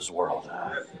kingdoms of this world.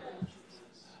 Yes.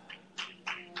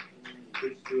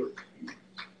 Good steward.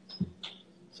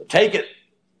 So take it.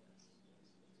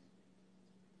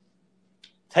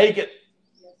 Take it.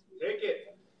 Take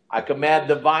it. I command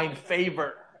divine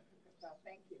favor.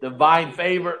 Thank you. Divine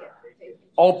favor.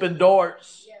 Open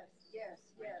doors. Yes, yes,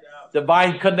 yes.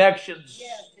 Divine connections.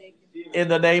 Yes, In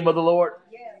the name of the Lord.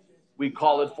 yes, We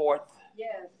call it forth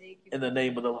yes, in the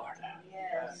name of the Lord.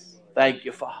 yes. Thank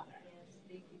you, Father.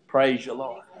 Praise you,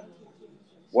 Lord.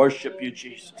 Worship you,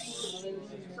 Jesus.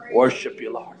 Worship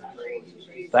you, Lord.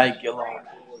 Thank you, Lord.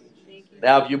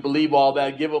 Now, if you believe all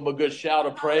that, give him a good shout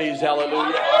of praise.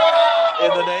 Hallelujah. In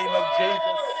the name of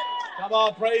Jesus. Come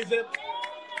on, praise him.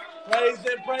 Praise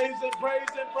him, praise him, praise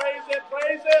him, praise him,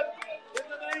 praise him. In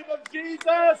the name of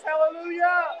Jesus.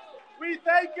 Hallelujah. We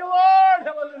thank you, Lord.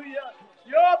 Hallelujah.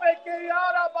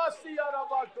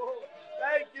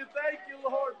 Thank you,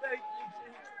 Lord. Thank you,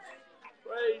 Jesus.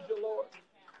 Praise you, Lord.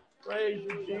 Praise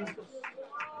you, Jesus.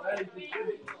 Praise you,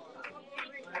 Jesus.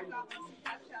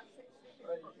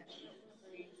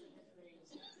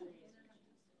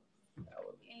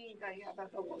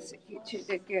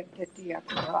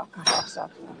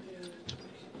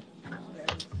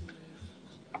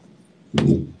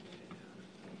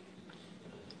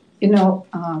 You know,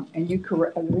 and you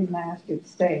correct, the reason I asked you to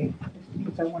stay is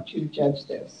because I want you to judge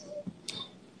this.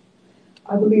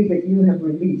 I believe that you have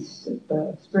released, that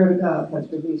the Spirit of God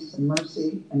has released the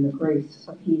mercy and the grace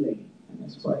of healing in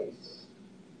this place.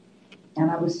 And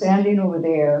I was standing over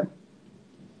there,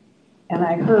 and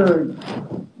I heard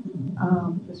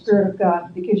the Spirit of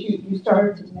God, because you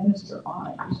started to minister on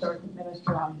it. You started to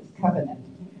minister on His covenant.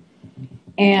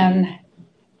 And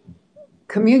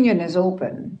communion is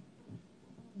open.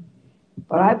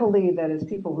 But I believe that as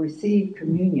people receive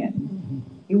communion,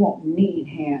 you won't need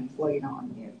hands laid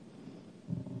on you.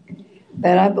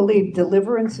 That I believe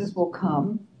deliverances will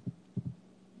come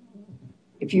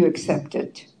if you accept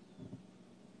it.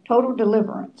 Total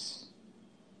deliverance.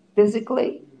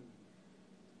 Physically,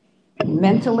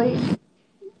 mentally.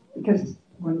 Because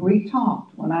when we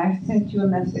talked, when I sent you a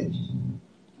message,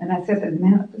 and I said that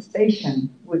manifestation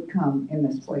would come in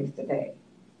this place today.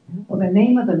 Well, the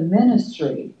name of the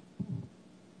ministry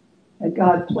that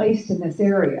God placed in this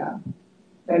area,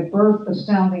 that birthed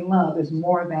Astounding Love, is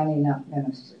More Than Enough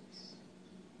Ministries.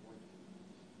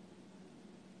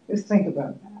 Just think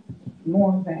about that.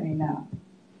 More than enough.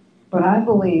 But I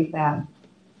believe that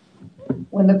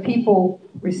when the people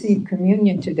receive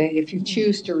communion today, if you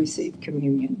choose to receive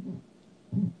communion,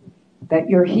 that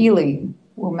your healing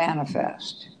will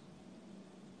manifest.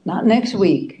 Not next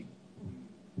week,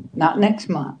 not next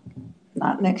month,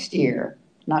 not next year,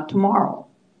 not tomorrow,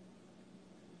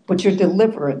 but your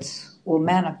deliverance will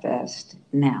manifest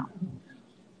now.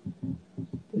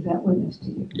 Does that witness to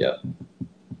you? Yeah.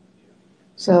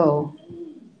 So,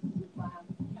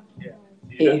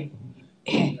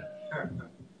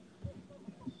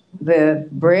 the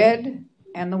bread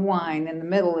and the wine in the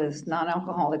middle is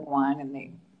non-alcoholic wine,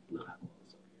 and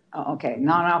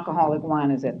non-alcoholic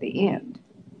wine is at the end.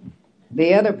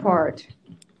 The other part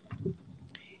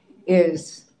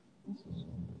is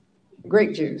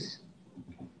grape juice.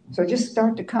 So just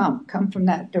start to come from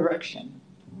that direction.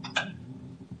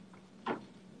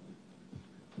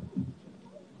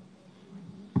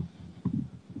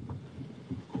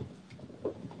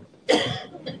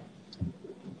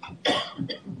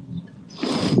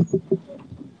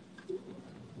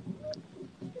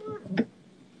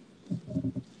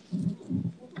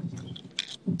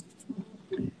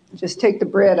 just take the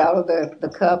bread out of the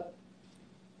cup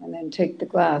and then take the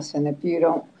glass. And if you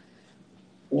don't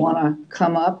want to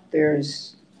come up,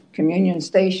 there's communion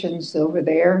stations over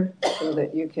there so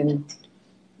that you can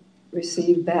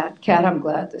receive that. Kat, I'm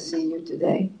glad to see you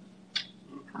today.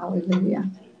 Hallelujah.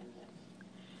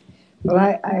 But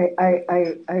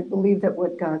I believe that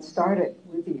what God started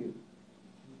with you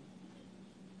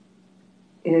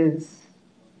is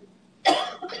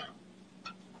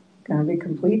going to be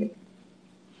completed.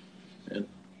 That's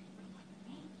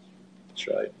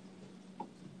right.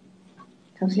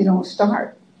 Because you don't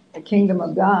start the kingdom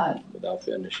of God Without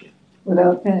finishing.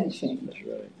 without finishing. That's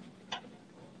right.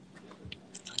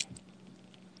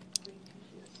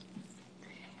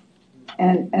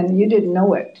 And you didn't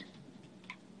know it.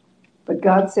 But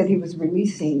God said he was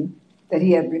releasing, that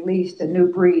he had released a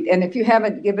new breed. And if you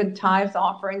haven't given tithes,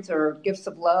 offerings, or gifts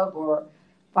of love, or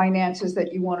finances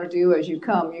that you want to do as you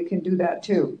come, you can do that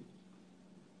too.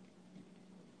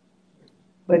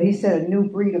 But he said a new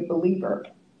breed of believer,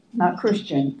 not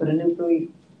Christian, but a new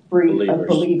breed of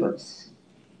believers.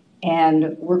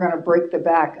 And we're going to break the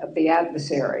back of the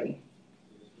adversary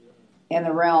in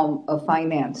the realm of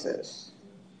finances.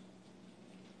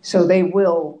 So they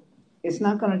will, it's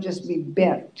not going to just be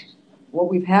bent. What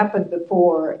we've happened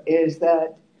before is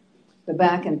that the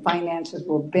back and finances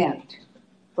were bent,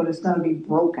 but it's going to be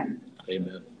broken.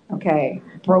 Amen. Okay,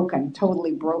 broken,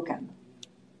 totally broken.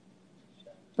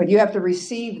 But you have to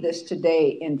receive this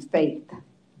today in faith.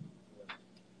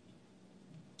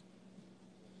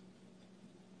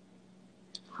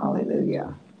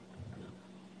 Hallelujah.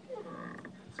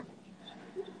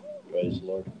 Praise the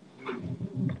Lord.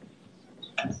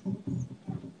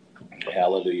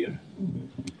 Hallelujah.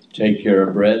 Take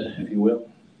your bread, if you will.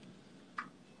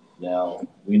 Now,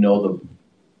 we know the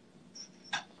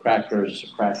cracker is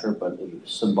a cracker, but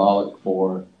it's symbolic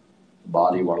for the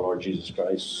body of our Lord Jesus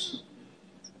Christ.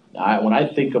 Now, when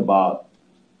I think about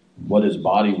what his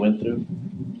body went through,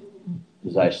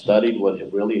 as I studied what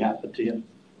had really happened to him,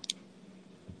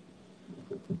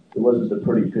 it wasn't the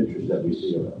pretty pictures that we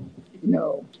see around.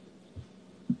 No.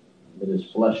 But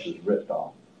his flesh was ripped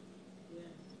off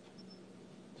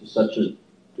to such a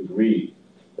degree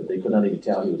that they could not even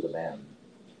tell he was a man,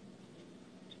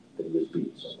 that he was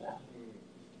beaten so bad.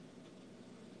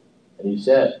 And he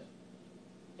said,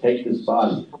 take this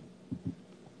body,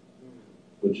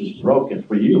 which is broken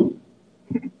for you,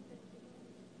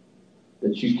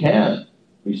 that you can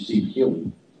receive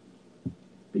healing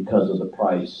because of the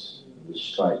price of the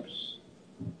stripes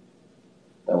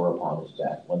that were upon his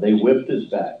back. When they whipped his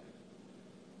back,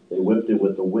 they whipped it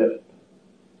with a whip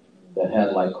that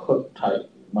had like hook-type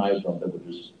knives on that would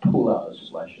just pull out his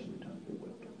flesh every time they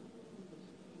whipped him.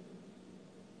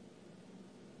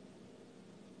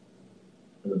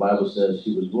 And the Bible says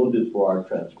he was wounded for our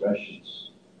transgressions.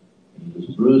 He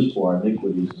was bruised for our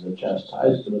iniquities, and the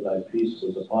chastisement of thy peace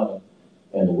was upon him.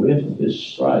 And with his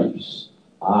stripes,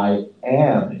 I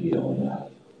am healed.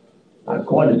 I'm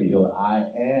going to be healed. I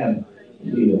am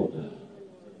healed.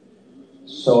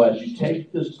 So as you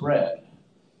take this bread,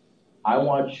 I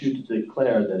want you to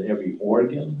declare that every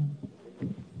organ,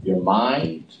 your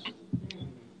mind,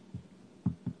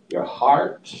 your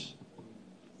heart,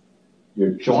 your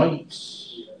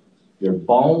joints, your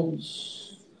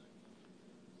bones,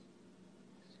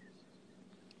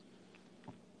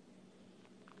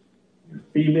 your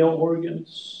female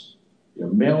organs, your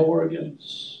male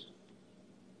organs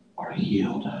are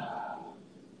healed.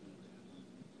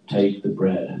 Take the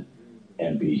bread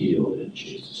and be healed in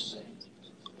Jesus' name.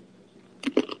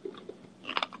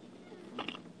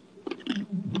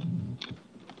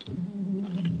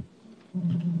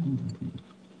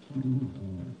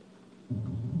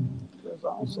 Was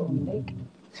also naked.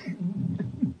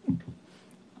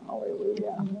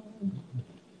 Hallelujah.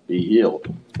 Be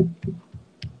healed.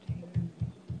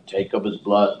 Take of his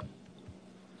blood,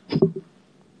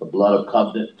 the blood of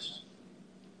covenant,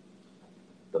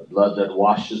 the blood that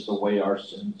washes away our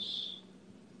sins,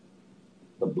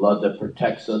 the blood that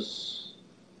protects us,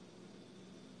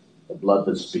 the blood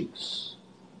that speaks.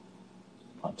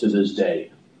 Unto this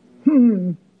day,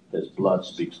 his blood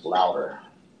speaks louder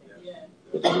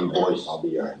with any voice on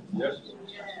the earth.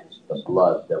 The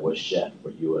blood that was shed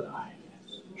for you and I.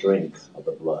 Drink of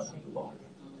the blood of the Lord.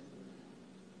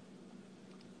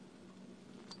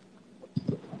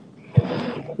 In the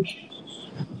name of Jesus.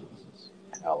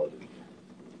 Hallelujah.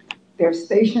 There's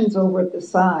stations over at the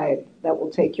side that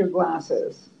will take your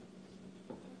glasses.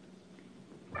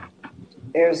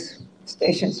 There's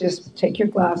stations, just take your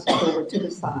glasses over to the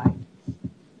side.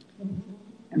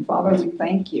 And Father, we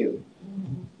thank you.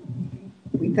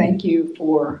 We thank you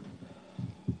for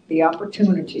the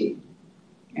opportunity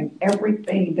and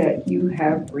everything that you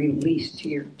have released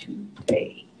here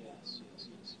today.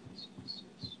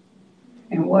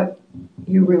 And what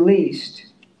you released,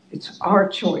 it's our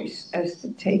choice as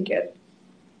to take it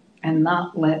and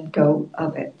not let go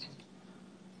of it.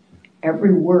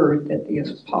 Every word that the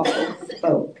apostle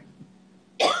spoke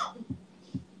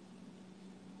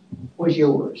was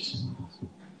yours.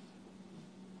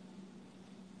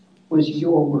 Was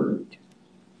your word.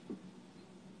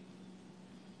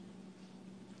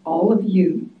 All of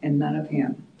you and none of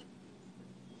him.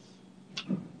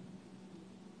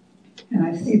 And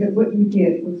I see that what you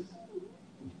did was,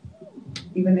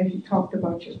 even as you talked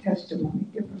about your testimony,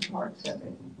 different parts of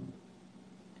it,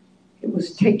 it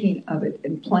was taking of it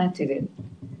and planted it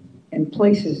in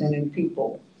places and in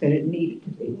people that it needed to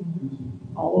be.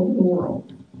 All over the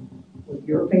world. With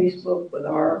your Facebook, with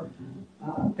our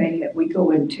thing that we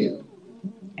go into,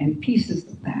 and pieces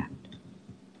of that.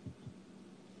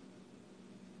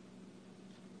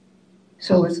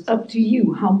 So it's up to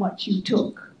you how much you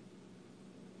took.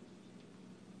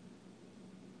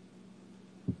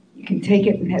 You can take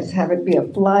it and have it be a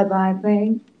flyby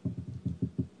thing,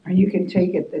 or you can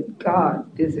take it that God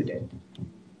visited.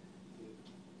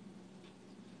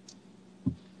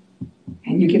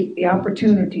 And you get the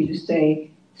opportunity to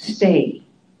say, stay,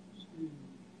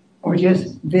 or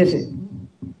just visit.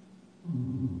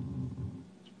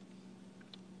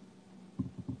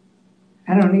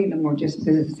 I don't need no more just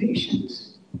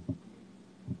visitations,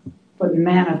 but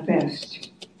manifest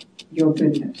your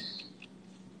goodness.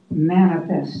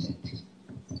 Manifest it.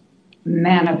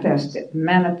 Manifest it.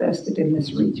 Manifest it in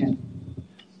this region.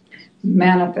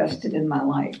 Manifest it in my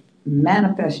life.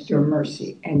 Manifest your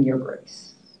mercy and your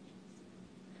grace.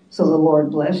 So the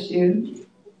Lord bless you.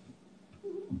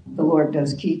 The Lord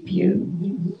does keep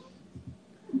you.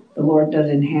 The Lord does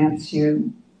enhance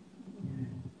you.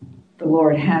 The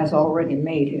Lord has already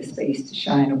made his face to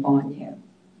shine upon you.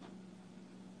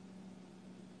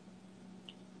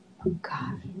 Oh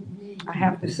God, I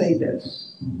have to say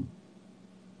this.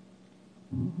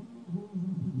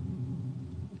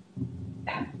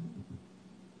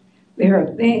 There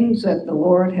are things that the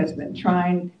Lord has been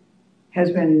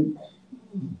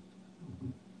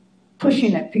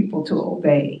pushing at people to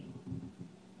obey.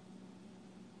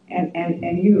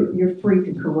 And you're free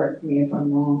to correct me if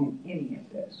I'm wrong in any of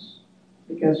this.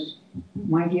 Because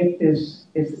my gift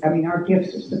our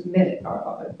gifts are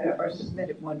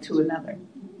submitted one to another.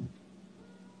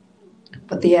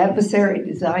 But the adversary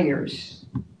desires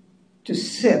to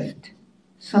sift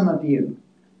some of you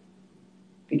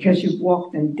because you've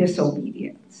walked in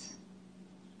disobedience.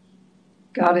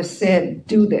 God has said,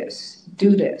 do this.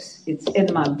 It's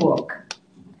in my book.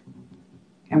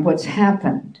 And what's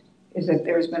happened is that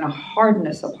there's been a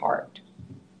hardness of heart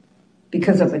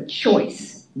because of a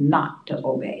choice not to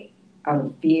obey out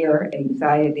of fear,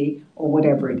 anxiety, or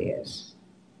whatever it is.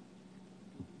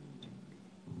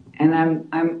 And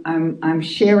I'm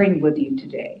sharing with you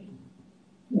today,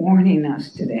 warning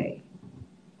us today,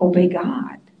 obey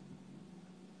God.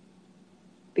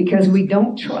 Because we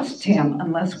don't trust him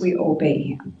unless we obey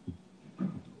him.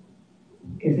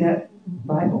 Is that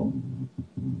Bible?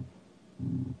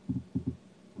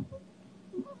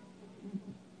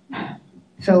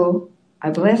 So I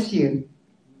bless you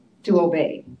to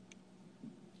obey.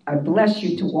 I bless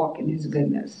you to walk in his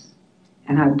goodness.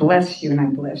 And I bless you, and I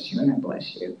bless you, and I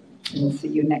bless you. And we'll see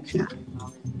you next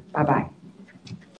time. Bye-bye.